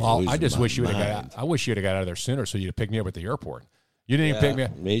room. I just wish you would have got. I wish you would have got out of there sooner, so you'd have picked me up at the airport. You didn't even pick me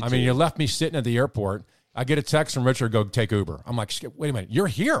up. Me I mean, too. you left me sitting at the airport. I get a text from Richard, go take Uber. I'm like, wait a minute, you're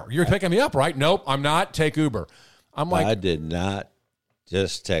here. You're picking me up, right? Nope, I'm not. Take Uber. I'm like, I did not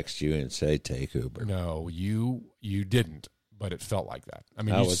just text you and say take Uber. No, you didn't, but it felt like that. I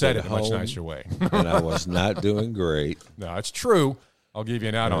mean, I you was said at it in a much home, nicer way. And I was not doing great. No, it's true. I'll give you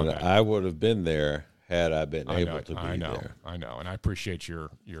an out on that. I would have been there had I been able to be there. I know, and I appreciate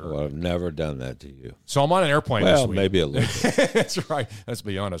your. Well, I've never done that to you. So I'm on an airplane this week. Maybe a little bit. That's right. Let's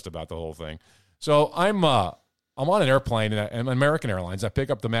be honest about the whole thing. So I'm on an airplane and American Airlines. I pick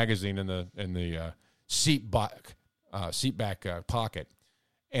up the magazine in the seat back pocket,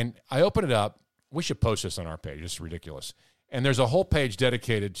 and I open it up. We should post this on our page. It's ridiculous. And there's a whole page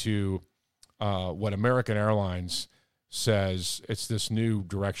dedicated to what American Airlines says. It's this new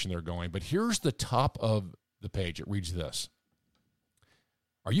direction they're going. But here's the top of the page. It reads this.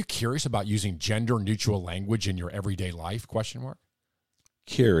 Are you curious about using gender-neutral language in your everyday life? ?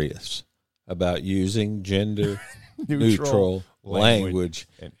 Curious about using gender neutral language.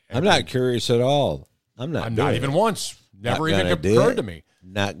 I'm not curious at all. I'm not even once. Never even occurred to me.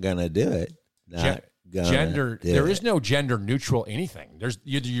 Not gonna do it. There is no gender neutral anything. There's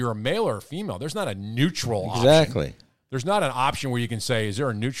either you're a male or a female. There's not a neutral option. Exactly. There's not an option where you can say, is there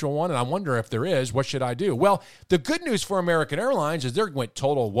a neutral one? And I wonder if there is, what should I do? Well, the good news for American Airlines is they went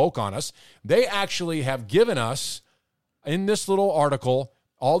total woke on us. They actually have given us, in this little article,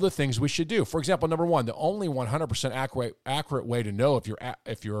 all the things we should do. For example, number one, the only 100% accurate way to know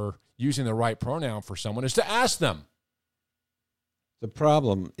if you're using the right pronoun for someone is to ask them. The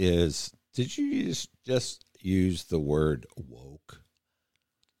problem is, did you just use the word woke?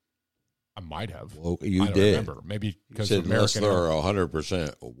 I might have. Woke. You I don't did. remember. Maybe because you of said unless American they're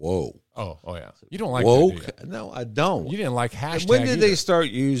 100% woke. Oh yeah. You don't like woke? That, do you? No, I don't. You didn't like hashtag. When did either. they start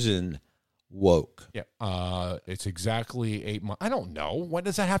using woke? Yeah. It's exactly 8 months. I don't know. What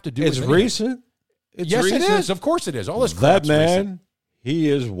does that have to do It's with anything? recent. Yes, recent. it is. Of course it is. All this That crap's man, recent. he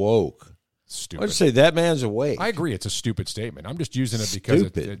is woke. Stupid. I'd say that man's awake. I agree. It's a stupid statement. I'm just using it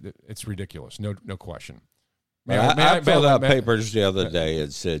because it's ridiculous. No question. I filled out papers the other day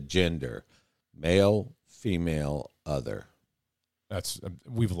and said gender, male, female, other.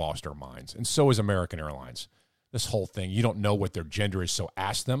 We've lost our minds, and so is American Airlines. This whole thing, you don't know what their gender is, so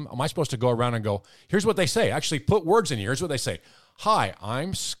ask them. Am I supposed to go around and go, here's what they say? Actually, put words in here. Here's what they say. Hi,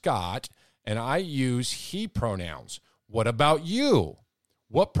 I'm Scott, and I use he pronouns. What about you?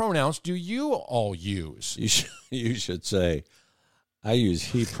 What pronouns do you all use? You should say, I use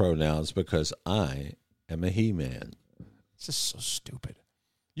he pronouns because I am a he man. This is so stupid.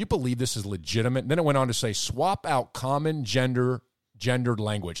 You believe this is legitimate? Then it went on to say, swap out common gendered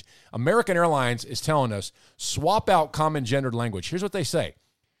language. American Airlines is telling us, swap out common gendered language. Here's what they say.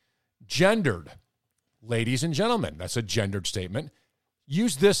 Gendered, ladies and gentlemen. That's a gendered statement.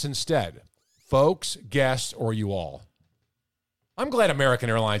 Use this instead. Folks, guests, or you all. I'm glad American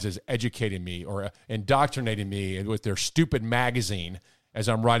Airlines is educating me or indoctrinating me with their stupid magazine as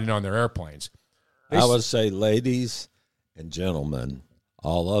I'm riding on their airplanes. I would say, ladies and gentlemen,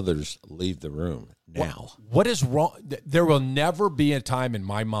 all others leave the room now. What is wrong? There will never be a time in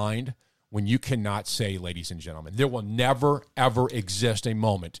my mind when you cannot say, ladies and gentlemen. There will never, ever exist a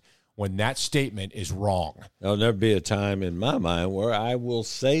moment when that statement is wrong. There'll never be a time in my mind where I will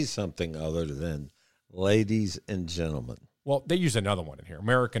say something other than ladies and gentlemen. Well, they use another one in here.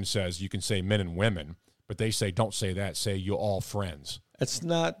 American says you can say men and women, but they say don't say that. Say you all friends. It's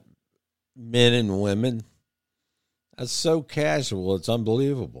not men and women. That's so casual. It's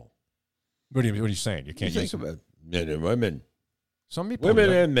unbelievable. What are you saying? You can't think about men and women. Some people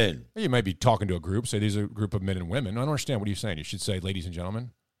women and men. You might be talking to a group. Say these are a group of men and women. I don't understand. What are you saying? You should say ladies and gentlemen.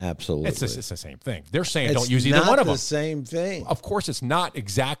 Absolutely. It's the same thing. They're saying don't use either one of them. It's the same thing. Of course, it's not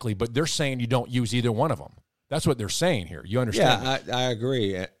exactly, but they're saying you don't use either one of them. That's what they're saying here. You understand? Yeah, I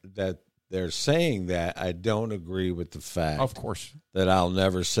agree that they're saying that. I don't agree with the fact, of course, that I'll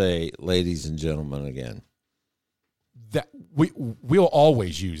never say ladies and gentlemen again. That we'll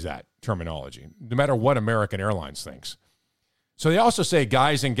always use that terminology, no matter what American Airlines thinks. So they also say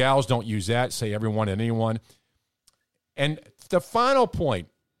guys and gals don't use that. Say everyone and anyone. And the final point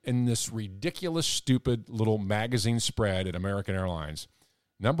in this ridiculous, stupid little magazine spread at American Airlines,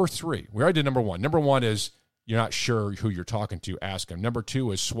 number 3. We already did number 1. Number 1 is you're not sure who you're talking to, ask them. Number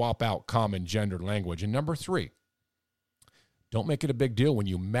 2 is swap out common gendered language. And number 3, don't make it a big deal when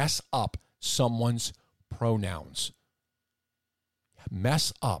you mess up someone's pronouns.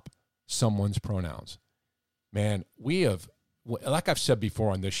 Mess up someone's pronouns. Man, we have, like I've said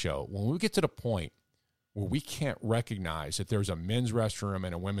before on this show, when we get to the point where we can't recognize that there's a men's restroom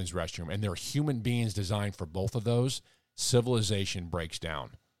and a women's restroom, and there are human beings designed for both of those, civilization breaks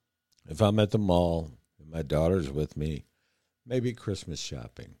down. If I'm at the mall and my daughter's with me, maybe Christmas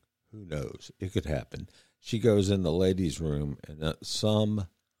shopping, who knows? It could happen. She goes in the ladies' room, and some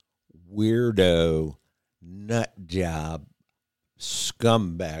weirdo, nut job,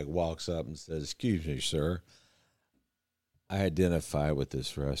 scumbag walks up and says, "Excuse me, sir, I identify with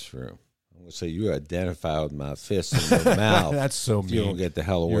this restroom." I'm going to say, you identify with my fist in your mouth. That's so mean. You don't get the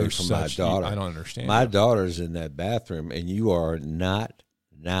hell away from my daughter. I don't understand. My daughter's in that bathroom, and you are not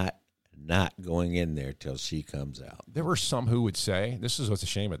going in there till she comes out. There were some who would say, this is what's a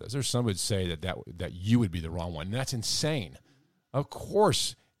shame of this, there's some who would say that you would be the wrong one. And that's insane. Of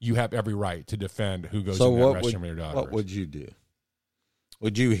course you have every right to defend who goes in that restroom with your daughter. What would you do?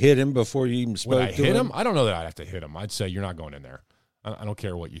 Would you hit him before you even spoke to him? Would I hit him? I don't know that I'd have to hit him. I'd say, you're not going in there. I don't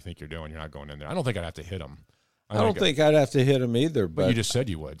care what you think you're doing. You're not going in there. I don't think I'd have to hit him. I don't think I'd have to hit him either. But you just said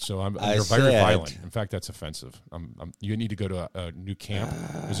you would. So you're very violent. In fact, that's offensive. You need to go to a new camp.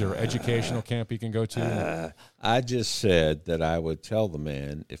 Is there an educational camp you can go to? I just said that I would tell the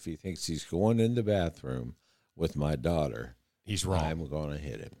man if he thinks he's going in the bathroom with my daughter, he's wrong. I'm going to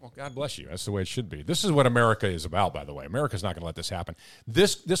hit him. Well, God bless you. That's the way it should be. This is what America is about, by the way. America's not going to let this happen.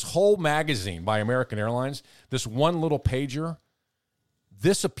 This whole magazine by American Airlines, this one little pager,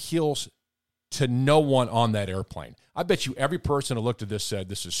 this appeals to no one on that airplane. I bet you every person who looked at this said,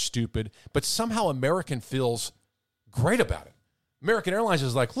 this is stupid, but somehow American feels great about it. American Airlines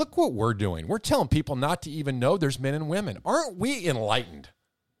is like, look what we're doing. We're telling people not to even know there's men and women. Aren't we enlightened?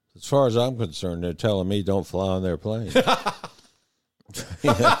 As far as I'm concerned, they're telling me don't fly on their plane. You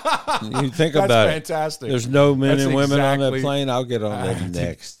think about it. That's fantastic. There's no men and women on that plane. I'll get on the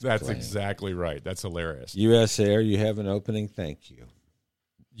next That's plane. exactly right. That's hilarious. U.S. Air, you have an opening? Thank you.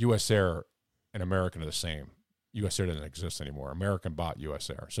 U.S. Air and American are the same. U.S. Air doesn't exist anymore. American bought U.S.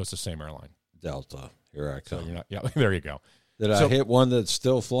 Air, so it's the same airline. Delta, here I come. So you're not, yeah, there you go. Did I hit one that's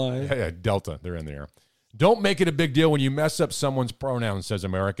still flying? Yeah, Delta, they're in the air. Don't make it a big deal when you mess up someone's pronouns, says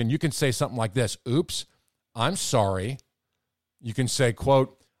American. You can say something like this, oops, I'm sorry. You can say,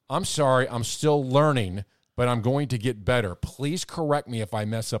 quote, I'm sorry, I'm still learning, but I'm going to get better. Please correct me if I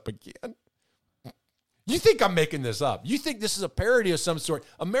mess up again. You think I'm making this up? You think this is a parody of some sort?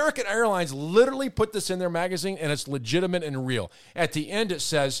 American Airlines literally put this in their magazine, and it's legitimate and real. At the end, it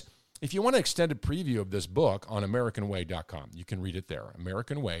says, If you want an extended preview of this book on AmericanWay.com, you can read it there.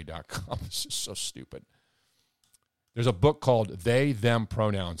 AmericanWay.com. This is so stupid. There's a book called They, Them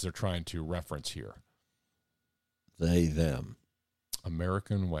Pronouns they're trying to reference here. They, them.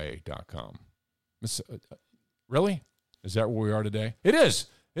 AmericanWay.com. Really? Is that where we are today? It is.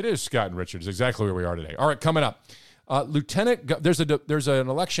 It is, Scott and Richard. It's exactly where we are today. All right, coming up. There's an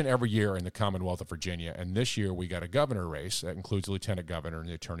election every year in the Commonwealth of Virginia, and this year we got a governor race that includes the lieutenant governor and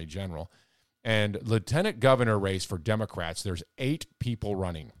the attorney general. And lieutenant governor race for Democrats, there's 8 people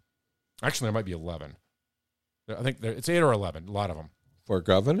running. Actually, there might be 11. I think it's 8 or 11, a lot of them. For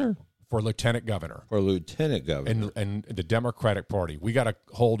governor? For lieutenant governor. For lieutenant governor. And the Democratic Party. We got a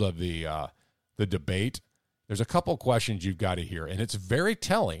hold of the debate. There's a couple questions you've got to hear, and it's very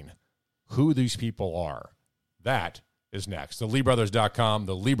telling who these people are. That is next. TheLeeBrothers.com,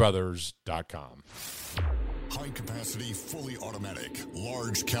 TheLeeBrothers.com. High capacity, fully automatic,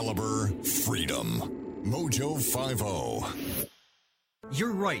 large caliber, freedom. Mojo 50.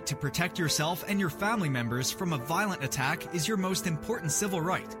 Your right to protect yourself and your family members from a violent attack is your most important civil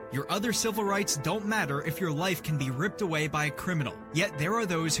right. Your other civil rights don't matter if your life can be ripped away by a criminal. Yet there are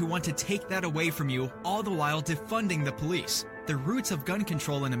those who want to take that away from you, all the while defunding the police. The roots of gun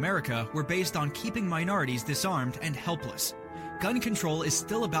control in America were based on keeping minorities disarmed and helpless. Gun control is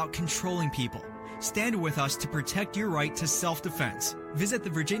still about controlling people. Stand with us to protect your right to self-defense. Visit the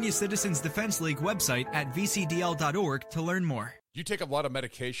Virginia Citizens Defense League website at vcdl.org to learn more. Do you take a lot of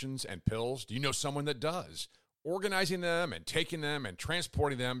medications and pills? Do you know someone that does? Organizing them and taking them and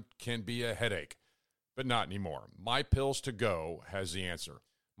transporting them can be a headache, but not anymore. My Pills to Go has the answer.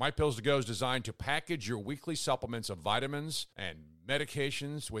 My Pills to Go is designed to package your weekly supplements of vitamins and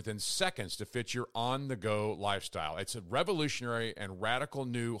medications within seconds to fit your on-the-go lifestyle. It's a revolutionary and radical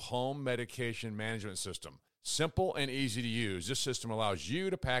new home medication management system. Simple and easy to use, this system allows you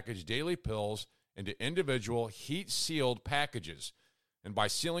to package daily pills into individual heat-sealed packages. And by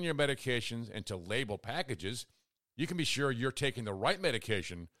sealing your medications into labeled packages, you can be sure you're taking the right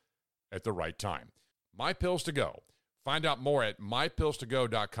medication at the right time. My Pills to Go. Find out more at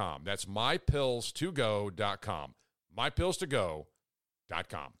mypillstogo.com. That's mypillstogo.com.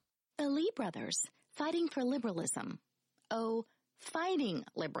 mypillstogo.com. The Lee brothers, fighting for liberalism. Oh, fighting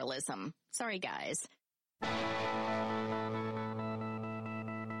liberalism. Sorry, guys.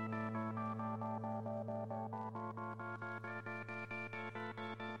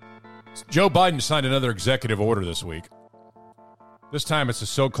 Joe Biden signed another executive order this week. This time it's a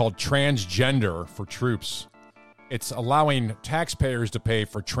so-called transgender for troops. It's allowing taxpayers to pay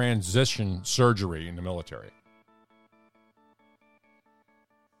for transition surgery in the military.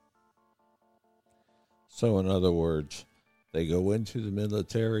 So, in other words, they go into the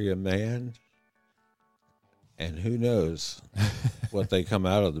military a man, and who knows what they come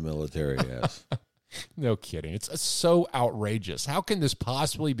out of the military as. No kidding. It's so outrageous. How can this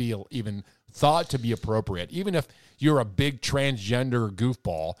possibly be even thought to be appropriate? Even if you're a big transgender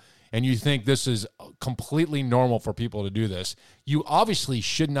goofball and you think this is completely normal for people to do this, you obviously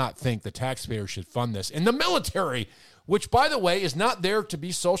should not think the taxpayer should fund this. And the military, which, by the way, is not there to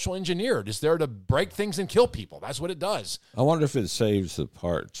be social engineered, is there to break things and kill people. That's what it does. I wonder if it saves the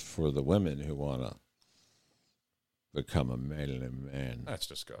parts for the women who want to become a manly man. That's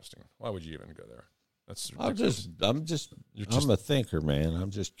disgusting. Why would you even go there? That's I'm a thinker, man.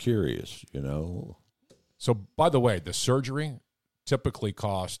 I'm just curious, you know. So, by the way, the surgery typically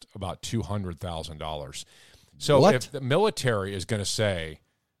cost about $200,000. So, What? if the military is going to say,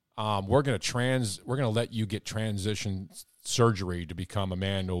 we're going to let you get transition surgery to become a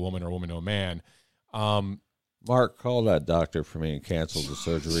man to a woman or a woman to a man. Mark, call that doctor for me and cancel the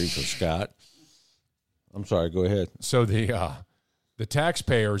surgery for Scott. I'm sorry. Go ahead. So the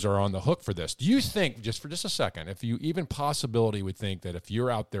taxpayers are on the hook for this. Do you think, just for just a second, if you even possibility would think that if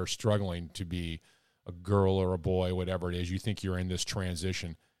you're out there struggling to be a girl or a boy, whatever it is, you think you're in this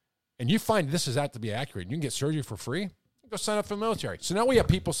transition, and you find this is out to be accurate, and you can get surgery for free, go sign up for the military. So now we have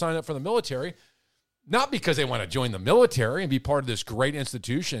people sign up for the military, not because they want to join the military and be part of this great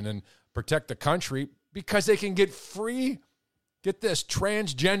institution and protect the country, because they can get free, get this,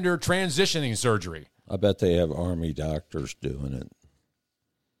 transgender transitioning surgery. I bet they have Army doctors doing it.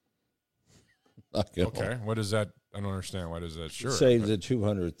 Okay, what is that? I don't understand. What is that? Sure. Save the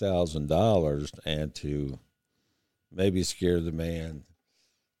 $200,000 and to maybe scare the man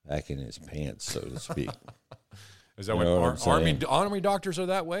back in his pants, so to speak. Is that what Army doctors are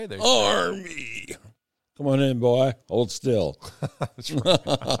that way? Army! Come on in, boy. Hold still.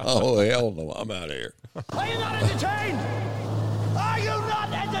 Oh, hell no. I'm out of here. Are you not entertained? Are you not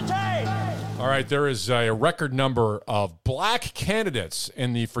entertained? All right, there is a record number of black candidates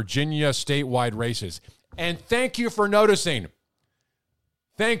in the Virginia statewide races. And thank you for noticing.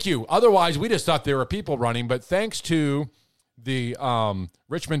 Thank you. Otherwise, we just thought there were people running, but thanks to the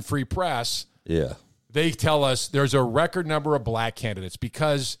Richmond Free Press, they tell us there's a record number of black candidates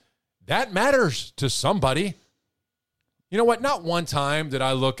because that matters to somebody. You know what? Not one time did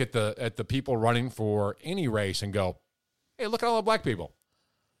I look at the people running for any race and go, hey, look at all the black people.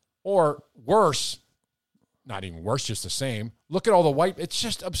 Or worse, not even worse, just the same. Look at all the white. It's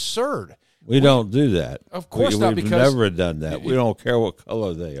just absurd. We don't do that. Of course not, We've because never done that. We don't care what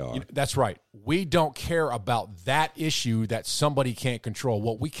color they are. That's right. We don't care about that issue that somebody can't control.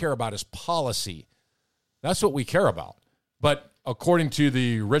 What we care about is policy. That's what we care about. But according to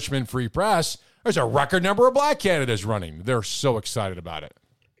the Richmond Free Press, there's a record number of black candidates running. They're so excited about it.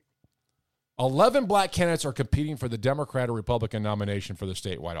 11 black candidates are competing for the Democrat or Republican nomination for the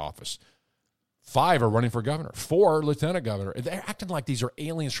statewide office. 5 are running for governor. 4 lieutenant governor. They're acting like these are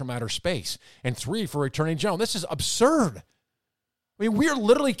aliens from outer space. And 3 for attorney general. This is absurd. I mean, we're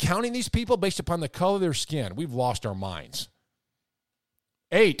literally counting these people based upon the color of their skin. We've lost our minds.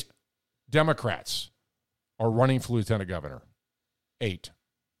 8 Democrats are running for lieutenant governor. 8.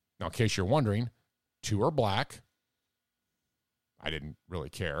 Now, in case you're wondering, 2 are black. I didn't really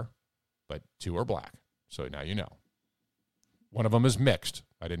care, but 2 are black. So now you know. One of them is mixed.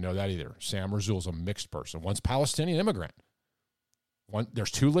 I didn't know that either. Sam Razul's a mixed person. One's Palestinian immigrant.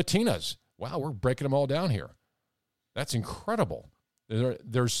 There's 2 Latinas. Wow, we're breaking them all down here. That's incredible.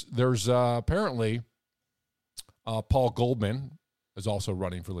 There's apparently Paul Goldman is also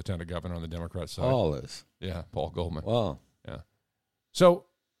running for lieutenant governor on the Democrat side. Paul is. Yeah, Paul Goldman. Wow. Yeah. So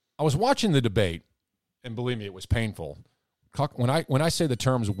I was watching the debate, and believe me, it was painful. When I say the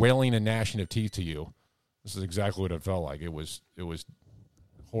terms wailing and gnashing of teeth to you, this is exactly what it felt like. It was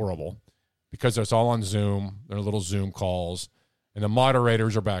horrible because it's all on Zoom. They're little Zoom calls, and the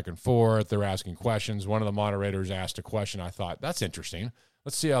moderators are back and forth. They're asking questions. One of the moderators asked a question. I thought, that's interesting.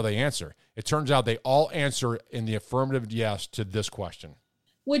 Let's see how they answer. It turns out they all answer in the affirmative yes to this question.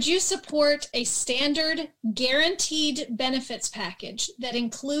 Would you support a standard guaranteed benefits package that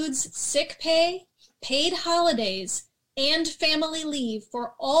includes sick pay, paid holidays, and family leave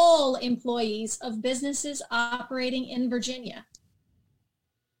for all employees of businesses operating in Virginia?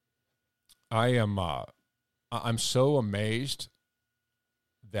 I'm so amazed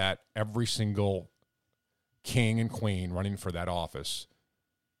that every single king and queen running for that office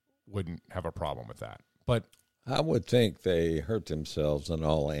wouldn't have a problem with that. But I would think they hurt themselves in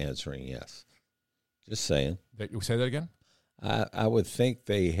all answering yes. Just saying. You say that again? I would think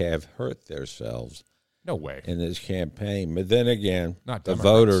they have hurt themselves. No way. In this campaign. But then again, not the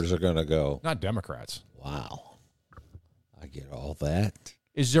Democrats. voters are going to go. Not Democrats. Wow. I get all that.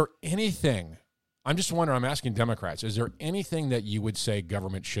 Is there anything, I'm just wondering, I'm asking Democrats, is there anything that you would say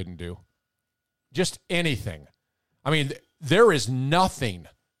government shouldn't do? Just anything. I mean, there is nothing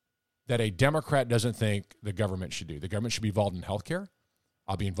that a Democrat doesn't think the government should do. The government should be involved in health care.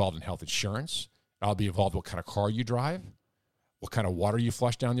 I'll be involved in health insurance. I'll be involved in what kind of car you drive, what kind of water you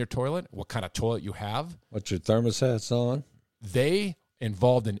flush down your toilet, what kind of toilet you have. What's your thermostats on? They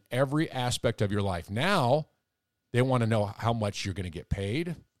involved in every aspect of your life. Now, they want to know how much you're going to get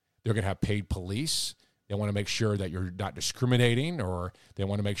paid. They're going to have paid police. They want to make sure that you're not discriminating, or they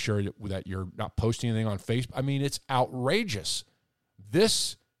want to make sure that you're not posting anything on Facebook. I mean, it's outrageous.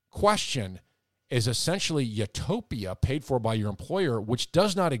 This question is essentially utopia paid for by your employer, which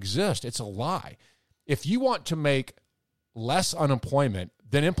does not exist. It's a lie. If you want to make less unemployment,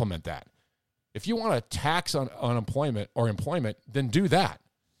 then implement that. If you want to tax on unemployment or employment, then do that.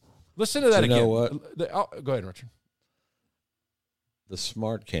 Listen to that again. You know what? Go ahead, Richard. The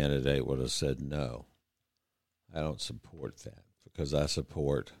smart candidate would have said no. I don't support that because I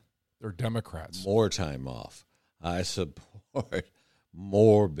support they're Democrats. More time off. I support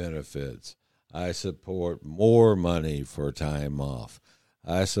more benefits. I support more money for time off.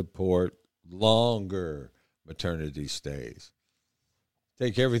 I support longer maternity stays.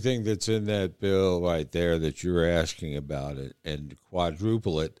 Take everything that's in that bill right there that you're asking about it and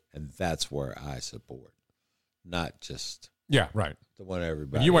quadruple it, and that's where I support, not just right. The one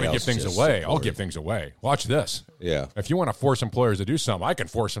everybody. If you want to else give things just away, supported. I'll give things away. Watch this. Yeah. If you want to force employers to do something, I can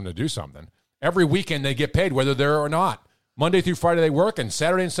force them to do something. Every weekend they get paid, whether they're or not. Monday through Friday they work, and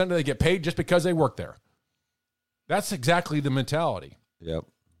Saturday and Sunday they get paid just because they work there. That's exactly the mentality. Yep.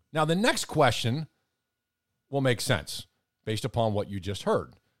 Now, the next question will make sense based upon what you just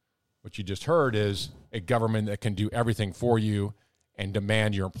heard. What you just heard is a government that can do everything for you and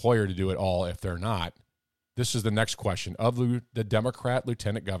demand your employer to do it all if they're not. This is the next question of the Democrat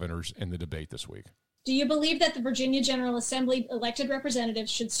lieutenant governors in the debate this week. Do you believe that the Virginia General Assembly elected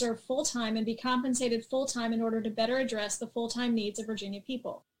representatives should serve full-time and be compensated full-time in order to better address the full-time needs of Virginia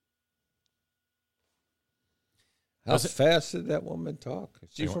people? How fast did that woman talk? Is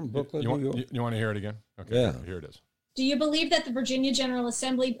she from Brooklyn, New York? You want to hear it again? Okay, yeah. Here it is. Do you believe that the Virginia General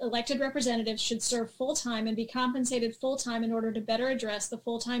Assembly elected representatives should serve full-time and be compensated full-time in order to better address the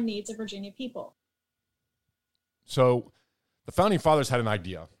full-time needs of Virginia people? So the Founding Fathers had an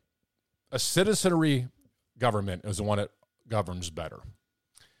idea. A citizenry government is the one that governs better.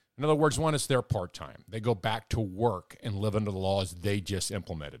 In other words, one is they're part-time. They go back to work and live under the laws they just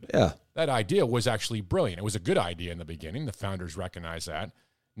implemented. Yeah. That idea was actually brilliant. It was a good idea in the beginning. The founders recognized that.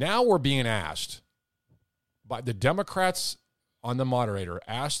 Now we're being asked by the Democrats on the moderator,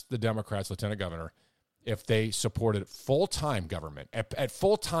 asked the Democrats, Lieutenant Governor, if they supported full-time government at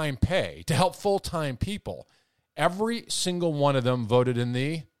full-time pay to help full-time people. Every single one of them voted in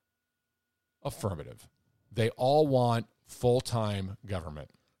the affirmative. They all want full-time government.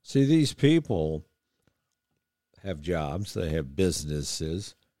 See, these people have jobs, they have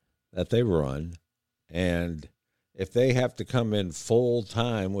businesses that they run, and if they have to come in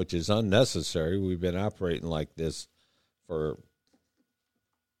full-time, which is unnecessary, we've been operating like this for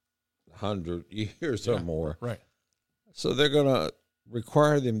 100 years or more. Right. So they're going to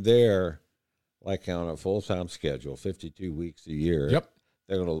require them there like on a full-time schedule, 52 weeks a year. Yep.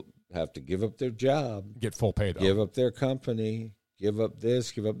 They're going to have to give up their job. Get full pay, though. Give up their company. Give up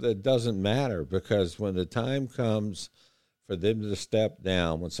this, give up that. It doesn't matter, because when the time comes for them to step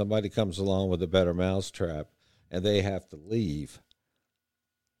down, when somebody comes along with a better mousetrap and they have to leave,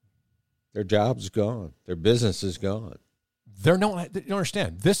 their job's gone. Their business is gone. They don't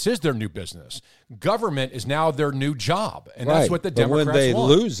understand. This is their new business. Government is now their new job, and right. That's what the Democrats want. When they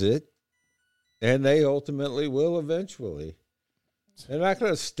want. lose it, and they ultimately will eventually, they're not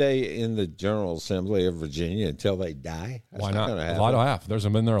going to stay in the General Assembly of Virginia until they die. That's Why not? Gonna happen. A lot of half. There's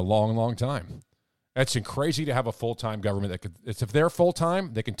been there a long, long time. It's crazy to have a full-time government that could. If they're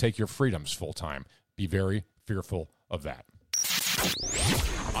full-time, they can take your freedoms full-time. Be very fearful of that.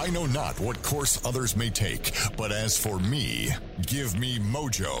 I know not what course others may take, but as for me, give me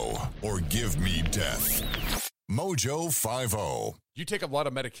mojo or give me death. Mojo 50. You take a lot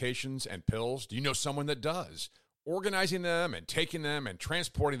of medications and pills. Do you know someone that does? Organizing them and taking them and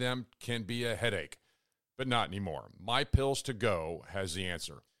transporting them can be a headache, but not anymore. My Pills to Go has the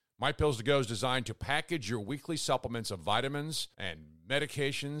answer. My Pills to Go is designed to package your weekly supplements of vitamins and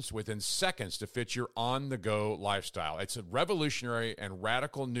medications within seconds to fit your on-the-go lifestyle. It's a revolutionary and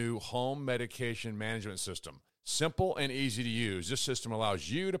radical new home medication management system. Simple and easy to use, this system allows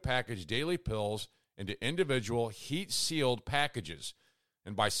you to package daily pills into individual heat-sealed packages.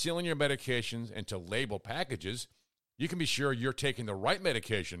 And by sealing your medications into labeled packages, you can be sure you're taking the right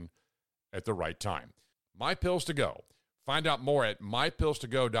medication at the right time. My Pills to Go. Find out more at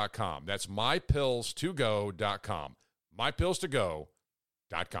mypillstogo.com. That's mypillstogo.com.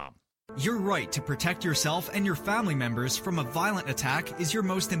 mypillstogo.com. Your right to protect yourself and your family members from a violent attack is your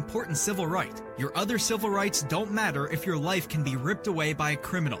most important civil right. Your other civil rights don't matter if your life can be ripped away by a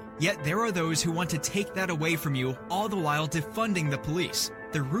criminal. Yet there are those who want to take that away from you, all the while defunding the police.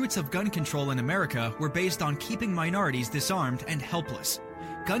 The roots of gun control in America were based on keeping minorities disarmed and helpless.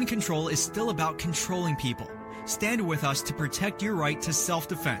 Gun control is still about controlling people. Stand with us to protect your right to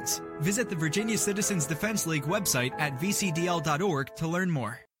self-defense. Visit the Virginia Citizens Defense League website at vcdl.org to learn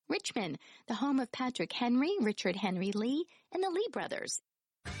more. Richmond, the home of Patrick Henry, Richard Henry Lee, and the Lee brothers.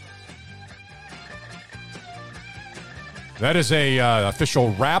 That is a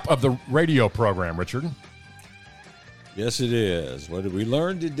official wrap of the radio program, Richard. Yes, it is. What did we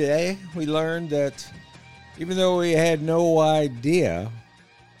learn today? We learned that even though we had no idea,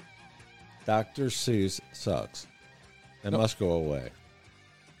 Dr. Seuss sucks and must go away.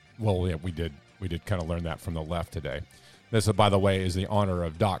 Well, yeah, we did kind of learn that from the left today. This, by the way, is the honor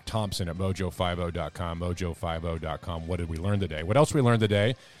of Doc Thompson at mojo50.com, mojo50.com. What did we learn today? What else we learned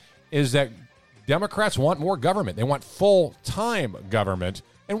today is that Democrats want more government. They want full-time government.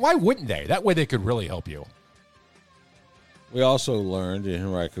 And why wouldn't they? That way they could really help you. We also learned in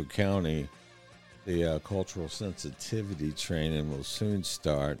Henrico County the cultural sensitivity training will soon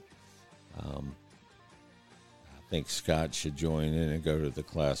start. I think Scott should join in and go to the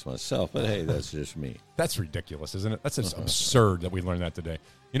class myself, but hey, that's just me. That's ridiculous, isn't it? That's just absurd that we learned that today.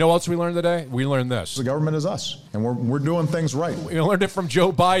 You know what else we learned today? We learned this. The government is us, and we're doing things right. We learned it from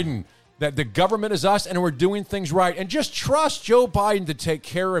Joe Biden, that the government is us and we're doing things right. And just trust Joe Biden to take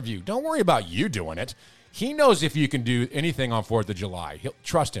care of you. Don't worry about you doing it. He knows if you can do anything on 4th of July. He'll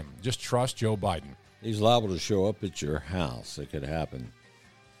trust him. Just trust Joe Biden. He's liable to show up at your house. It could happen.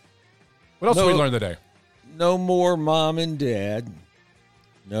 What else did we learn today? No more mom and dad.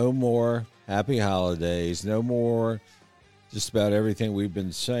 No more happy holidays. No more just about everything we've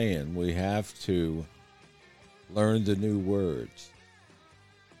been saying. We have to learn the new words.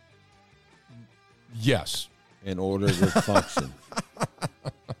 Yes. In order to function.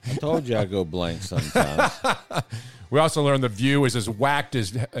 I told you I go blank sometimes. We also learned the View is as whacked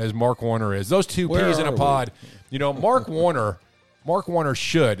as Mark Warner is. Those two peas in a pod. You know, Mark Warner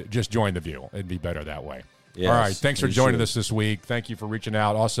should just join the View. It'd be better that way. Yes, all right. Thanks for joining us this week. Thank you for reaching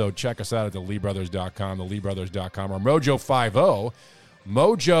out. Also, check us out at theleebrothers.com, theleebrothers.com, or Mojo50,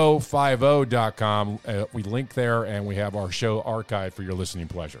 mojo50.com. We link there, and we have our show archived for your listening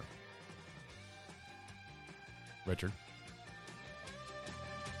pleasure. Richard?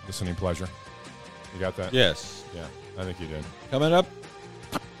 Listening pleasure. You got that? Yes. Yeah, I think you did. Coming up,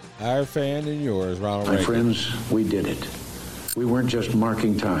 our fan and yours, Ronald My Reagan. friends, we did it. We weren't just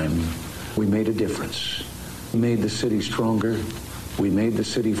marking time. We made a difference. We made the city stronger. We made the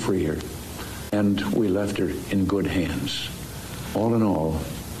city freer. And we left her in good hands. All in all,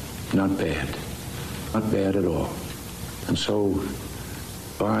 not bad. Not bad at all. And so,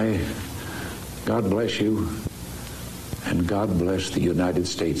 God bless you, and God bless the United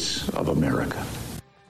States of America.